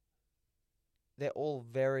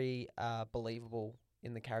very believable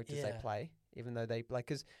in the characters they play, even though they like.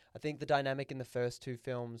 Because I think the dynamic in the first two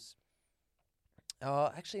films.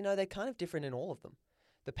 Actually, no, they're kind of different in all of them.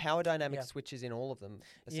 The power dynamic switches in all of them,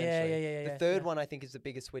 essentially. Yeah. The third one, I think, is the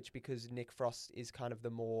biggest switch because Nick Frost is kind of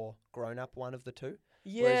the more grown-up one of the two.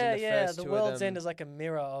 Yeah. The World's End is like a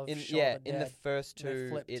mirror of Shaun the in the Dead. first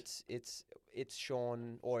two, it's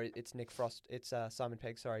Shaun, or it's Nick Frost, it's Simon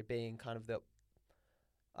Pegg, being kind of the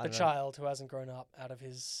child who hasn't grown up out of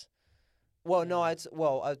his... Well, no, it's...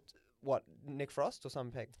 what, Nick Frost or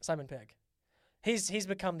Simon Pegg? Simon Pegg. He's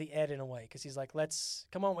become the Ed in a way because he's like,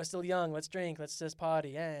 come on, we're still young, let's drink, let's just party,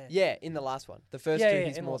 yeah. Yeah, in the last one. The first two,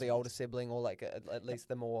 he's more the older sibling or like at least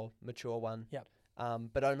the more mature one. Yep.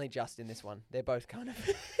 But only just in this one. They're both kind of...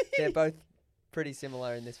 they're both pretty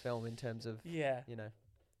similar in this film in terms of, you know...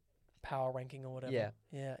 power ranking or whatever. Yeah.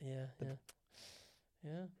 Yeah.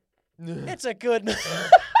 It's a good...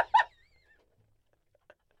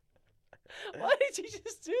 Why did you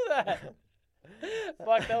just do that?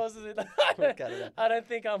 Fuck, that was... I don't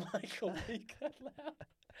think our mic will be cut loud.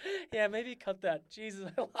 Yeah, maybe cut that. Jesus,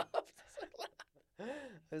 I laughed.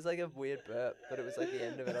 It was like a weird burp, but it was like the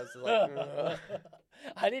end of it. I was just like...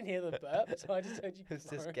 I didn't hear the burp, so I just heard you. It was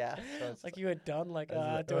just gas. Like you were done,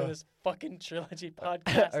 doing this fucking Trilogy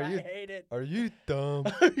podcast. I hate it. Are you dumb?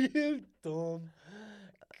 Are you dumb?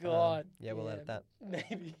 God. Yeah, we'll edit that.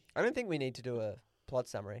 Maybe. I don't think we need to do a plot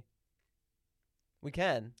summary. We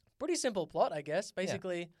can. Pretty simple plot, I guess.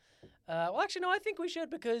 Basically, well, actually, no, I think we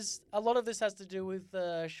should because a lot of this has to do with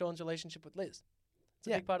Shaun's relationship with Liz. It's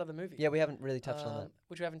a big part of the movie. Yeah, we haven't really touched on that.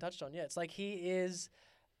 Which we haven't touched on. Yeah, it's like he is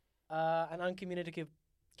an uncommunicative.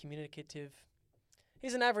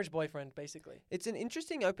 He's an average boyfriend, basically. It's an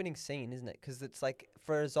interesting opening scene, isn't it? Because it's like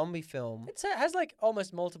for a zombie film. It has like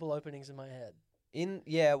almost multiple openings in my head.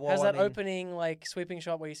 Has that opening like sweeping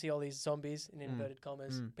shot where you see all these zombies in inverted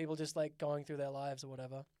commas, people just like going through their lives or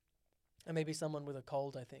whatever, and maybe someone with a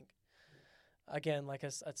cold. I think, again, like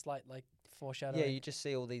a slight like foreshadowing. Yeah, you just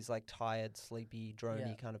see all these like tired, sleepy,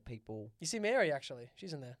 drony kind of people. You see Mary actually;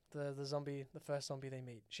 she's in there. The zombie, the first zombie they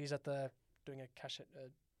meet. She's at doing a cash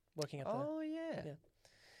working at the. Oh yeah. Yeah.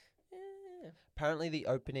 Apparently, the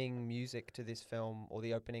opening music to this film, or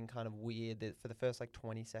the opening kind of weird, for the first like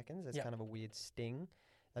 20 seconds, there's kind of a weird sting.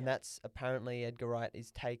 And that's apparently Edgar Wright is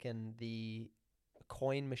taken the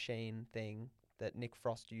coin machine thing that Nick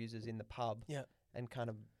Frost uses in the pub and kind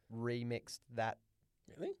of remixed that.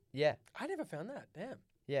 Really? Yeah. I never found that. Damn.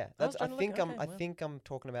 Yeah, I think I'm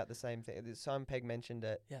talking about the same thing. Simon Pegg mentioned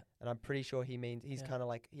it, and I'm pretty sure he's kind of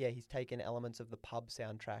like he's taken elements of the pub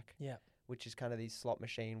soundtrack, which is kind of these slot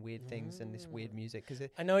machine weird things and this weird music. Because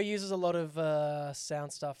I know he uses a lot of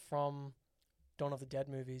sound stuff from Dawn of the Dead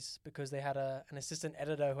movies because they had an assistant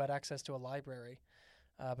editor who had access to a library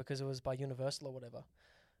because it was by Universal or whatever,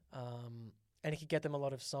 and he could get them a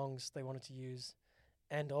lot of songs they wanted to use,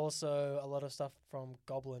 and also a lot of stuff from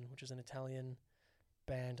Goblin, which is an Italian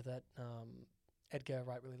band that Edgar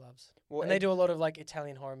Wright really loves. Well, and they do a lot of like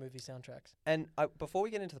Italian horror movie soundtracks. And before we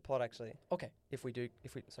get into the plot, actually, okay,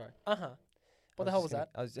 sorry, what the hell was that?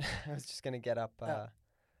 I was just gonna get up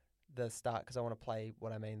the start because I want to play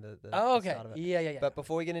what I mean the okay, start of it. Yeah. But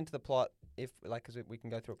before we get into the plot, because we can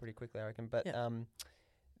go through it pretty quickly, I reckon. But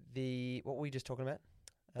what were we just talking about?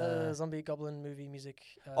 Zombie Goblin movie music.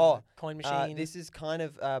 Coin machine. This is kind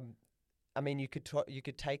of. I mean, you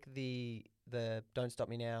could take the Don't Stop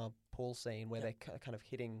Me Now pool scene where they're kind of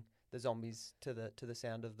hitting the zombies to the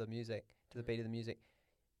sound of the music, to the beat of the music.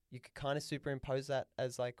 You could kind of superimpose that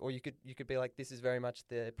as like, or you could be like, this is very much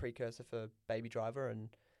the precursor for Baby Driver and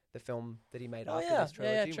the film that he made after this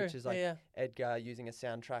trilogy, which is like Edgar using a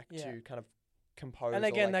soundtrack to kind of compose. And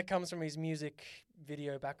again, that comes from his music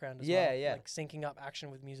video background as well. Yeah. Like syncing up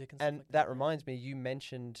action with music and stuff like that. And that reminds me, you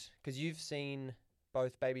mentioned, because you've seen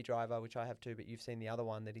both Baby Driver, which I have too, but you've seen the other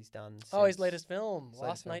one that he's done. His latest film,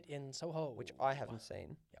 Last Night in Soho. Which I haven't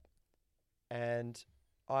seen. Yep. And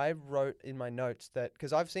I wrote in my notes that,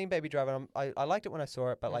 because I've seen Baby Driver, and I liked it when I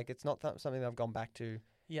saw it, but like it's not something that I've gone back to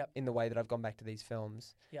in the way that I've gone back to these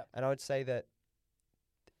films. Yep. And I would say that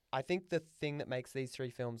I think the thing that makes these three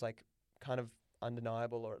films like kind of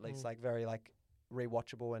undeniable, or at least like very like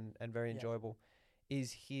rewatchable and very enjoyable,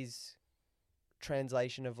 is his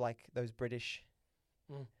translation of like those British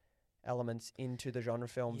elements into the genre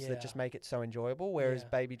films that just make it so enjoyable. Whereas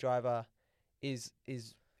Baby Driver is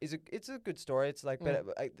a good story. It's like, but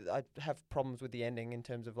I have problems with the ending in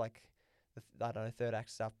terms of like the third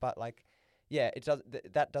act stuff. But like, it does.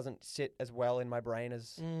 That doesn't sit as well in my brain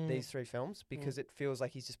as these three films because it feels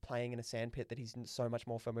like he's just playing in a sandpit that he's so much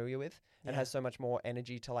more familiar with and has so much more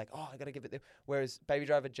energy to like, I got to give it. Whereas Baby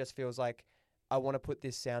Driver just feels like, I want to put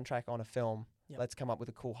this soundtrack on a film. Yep. Let's come up with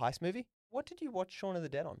a cool heist movie. What did you watch Shaun of the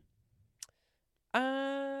Dead on?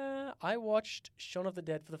 I watched Shaun of the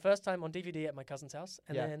Dead for the first time on DVD at my cousin's house,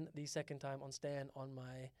 and then the second time on Stan on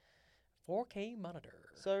my 4K monitor.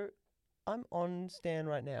 So I'm on Stan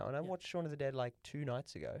right now, and I watched Shaun of the Dead like 2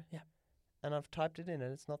 nights ago. Yeah. And I've typed it in,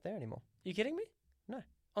 and it's not there anymore. You kidding me? No.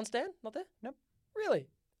 On Stan? Not there? Nope. Really?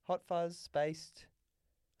 Hot Fuzz, Spaced.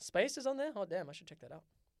 Spaced is on there? Oh, damn, I should check that out.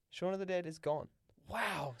 Shaun of the Dead is gone.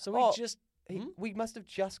 Wow. So we just... We must have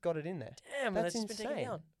just got it in there. Damn, that's insane. insane. Been taken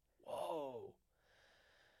down. Whoa.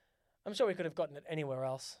 I'm sure we could have gotten it anywhere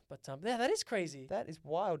else, but yeah, that is crazy. That is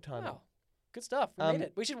wild timing. Wow. Good stuff. We made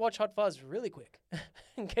it. We should watch Hot Fuzz really quick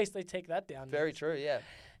in case they take that down. Very true, yeah.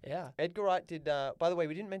 Yeah. Edgar Wright did, by the way,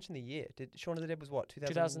 we didn't mention the year. Did Shaun of the Dead was what,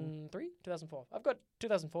 2003? 2004. I've got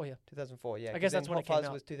 2004 here. 2004, yeah. I guess that's when it came out.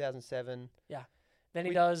 Hot Fuzz was 2007. Yeah. Then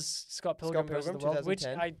he does Scott Pilgrim versus the World, which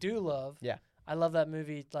I do love. Yeah. I love that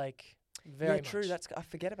movie, like, very much. True. I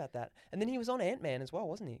forget about that. And then he was on Ant-Man as well,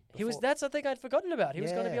 wasn't he? That's the thing I'd forgotten about. He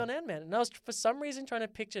was going to be on Ant-Man. And I was, for some reason, trying to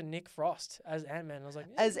picture Nick Frost as Ant-Man. I was like...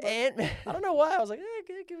 Ant-Man? I don't know why. I was like...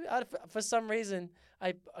 for some reason,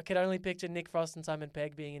 I could only picture Nick Frost and Simon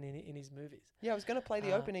Pegg being in his movies. Yeah, I was going to play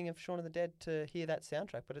the opening of Shaun of the Dead to hear that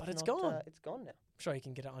soundtrack, but it's gone. It's gone now. I'm sure you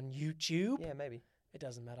can get it on YouTube. Yeah, maybe. It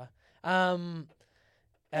doesn't matter.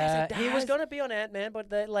 He was going to be on Ant-Man,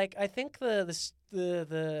 but I think the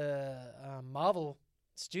Marvel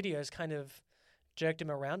Studios kind of jerked him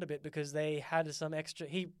around a bit because they had some extra.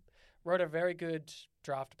 He wrote a very good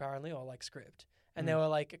draft apparently, or like script, and they were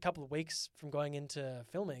like a couple of weeks from going into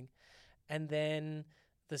filming, and then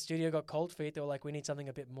the studio got cold feet. They were like, we need something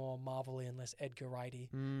a bit more Marvel-y and less Edgar Wright-y,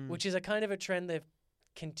 which is a kind of a trend they've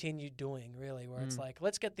continued doing, really, where it's like,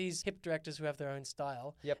 let's get these hip directors who have their own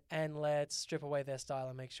style and let's strip away their style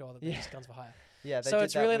and make sure that they're just guns for hire. Yeah, so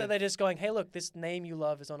it's really that they're just going, hey, look, this name you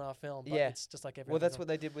love is on our film, but it's just like everything. Well, that's what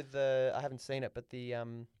they did with I haven't seen it, but the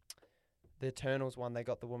Eternals one, they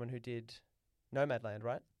got the woman who did Nomadland,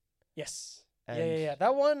 right? Yes. Yeah.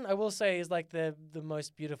 That one, I will say, is like the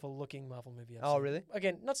most beautiful looking Marvel movie I've seen. Really?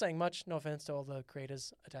 Again, not saying much, no offense to all the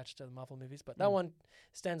creators attached to the Marvel movies, but that one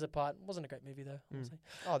stands apart. Wasn't a great movie though, honestly.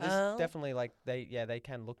 Oh, this definitely like they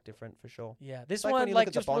can look different for sure. Yeah, this one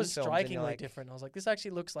just was strikingly different. I was like, this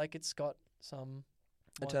actually looks like it's got some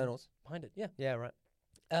Eternals behind it. Yeah. Yeah, right.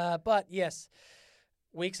 But yes,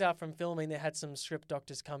 weeks out from filming, they had some script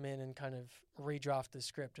doctors come in and kind of redraft the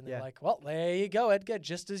script, and they're like, well, there you go, Edgar,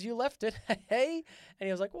 just as you left it. Hey. And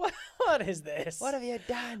he was like, what is this? What have you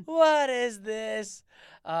done? What is this?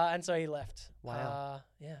 And so he left. Wow.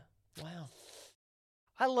 Yeah. Wow.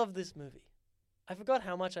 I love this movie. I forgot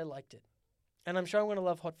how much I liked it. And I'm sure I'm going to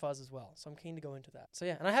love Hot Fuzz as well. So I'm keen to go into that. So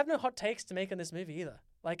yeah, and I have no hot takes to make on this movie either.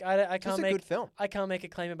 Like I can't make good film. I can't make a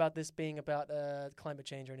claim about this being about climate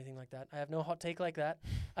change or anything like that. I have no hot take like that.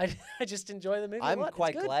 I just enjoy the movie. I'm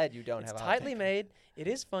quite glad you don't it's have a hot take. It's tightly made. It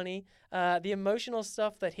is funny. The emotional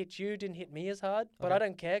stuff that hit you didn't hit me as hard, but I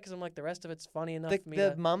don't care because I'm like, the rest of it's funny enough for me.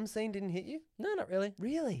 The mum scene didn't hit you? No, not really.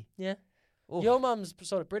 Really? Yeah. Oof. Your mum's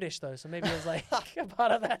sort of British though, so maybe it's like a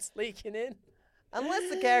part of that's leaking in. Unless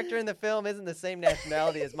the character in the film isn't the same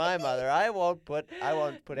nationality as my mother, I won't put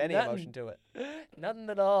any emotion to it. Nothing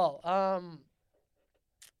at all.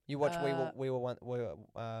 You watch We Were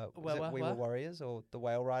Warriors or The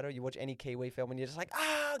Whale Rider? You watch any Kiwi film and you're just like,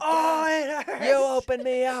 it hurts. You opened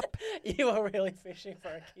me up. You are really fishing for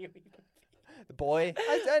a Kiwi. The Boy.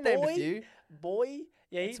 I named a few. Boy.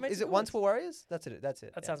 Yeah, is it Once Were Warriors? That's it.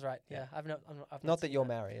 That sounds right. Yeah, I've not that you're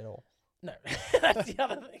married at all. No, that's the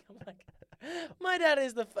other thing. I'm like, my dad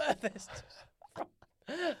is the furthest from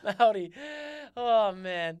Maori. Oh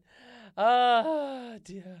man. Oh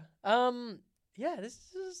dear. Yeah, this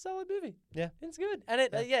is a solid movie. Yeah, it's good, and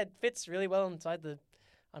it fits really well inside the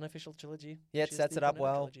unofficial trilogy. Yeah, it sets it up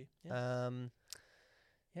well. Yeah.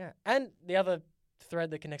 Yeah, and the other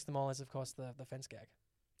thread that connects them all is, of course, the fence gag.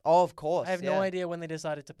 Oh, of course. I have no idea when they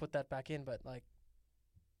decided to put that back in, but like,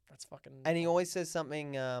 that's fucking. And he always says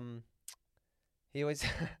something. He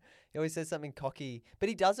always says something cocky, but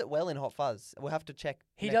he does it well in Hot Fuzz. We'll have to check.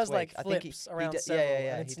 He does week. Like flips around several.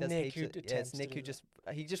 Yeah. And it's Nick who it's Nick who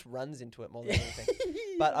just runs into it more than anything.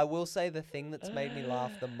 But I will say the thing that's made me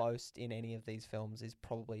laugh the most in any of these films is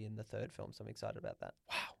probably in the third film. So I'm excited about that.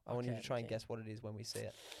 Wow! I want you to try and guess what it is when we see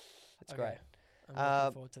it. It's great. I'm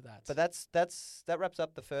looking forward to that. But that wraps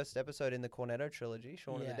up the first episode in the Cornetto trilogy,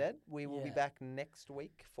 Shaun of the Dead. We will be back next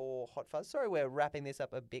week for Hot Fuzz. Sorry, we're wrapping this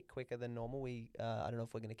up a bit quicker than normal. I don't know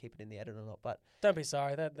if we're going to keep it in the edit or not, but don't be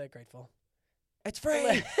sorry. They're grateful. It's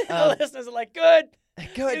free. The listeners are like, good.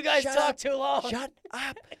 Good. You guys talk too long. Shut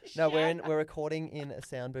up. No, we're recording in a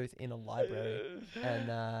sound booth in a library,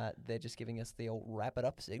 and they're just giving us the old wrap it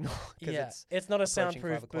up signal. Yeah, it's not a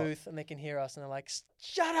soundproof booth, and they can hear us, and they're like,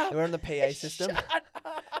 shut up. We're on the PA system. Shut up.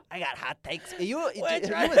 I got hot takes. Are you a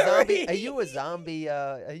zombie? Are you a zombie?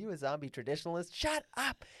 Are you a zombie traditionalist? Shut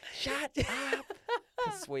up. Shut up.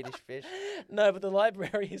 Swedish fish. No, but the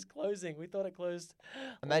library is closing. We thought it closed.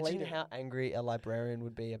 Imagine later. how angry a librarian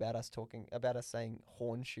would be about us saying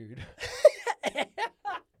horn-shoed.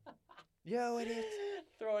 Yo, idiots.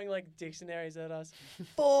 Throwing like dictionaries at us.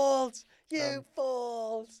 Fools! You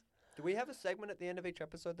fools! Do we have a segment at the end of each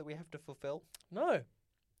episode that we have to fulfill? No.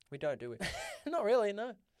 We don't, do we? Not really,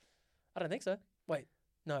 no. I don't think so. Wait,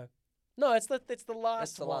 no. No, it's the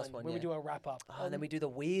last one where we do a wrap up. Oh, and then we do the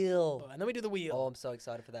wheel. And then we do the wheel. Oh, I'm so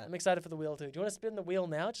excited for that. I'm excited for the wheel too. Do you want to spin the wheel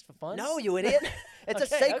now just for fun? No, you idiot. It's a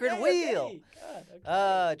sacred wheel. Okay.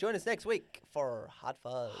 God, join us next week for Hot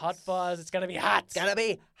Fuzz. Hot Fuzz. It's going to be hot. It's going to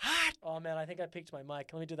be hot. Oh, man, I think I picked my mic.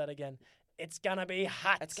 Let me do that again. It's going to be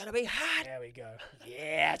hot. It's going to be hot. There we go.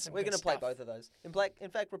 Yeah, we're going to play both of those. In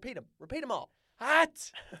fact, repeat them. Repeat them all.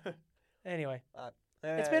 Hot. Anyway.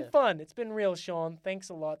 It's been fun. It's been real, Shaun. Thanks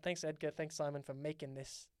a lot. Thanks, Edgar. Thanks, Simon, for making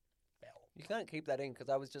this bell. You can't keep that in because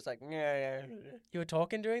I was just like, yeah. You were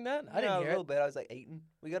talking during that? I didn't hear it. A little bit. I was like eating.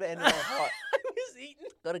 We got to end it on hot. I was eating.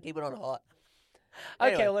 Got to keep it on hot.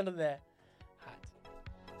 Okay, Anyway. we'll end it there. Hot.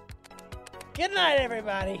 Good night,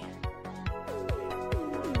 everybody.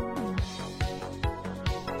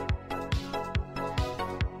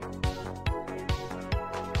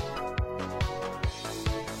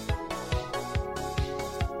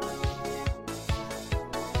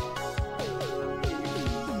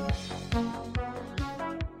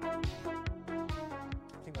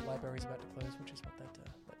 Library's about to close, which is what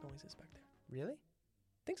that noise is back there. Really?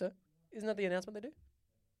 I think so. Isn't that the announcement they do?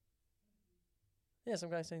 Yeah, some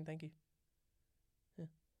guy saying thank you. Yeah.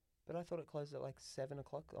 But I thought it closed at like 7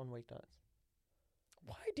 o'clock on weeknights.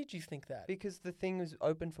 Why did you think that? Because the thing was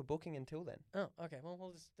open for booking until then. Oh, okay. Well,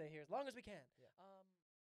 we'll just stay here as long as we can. Yeah.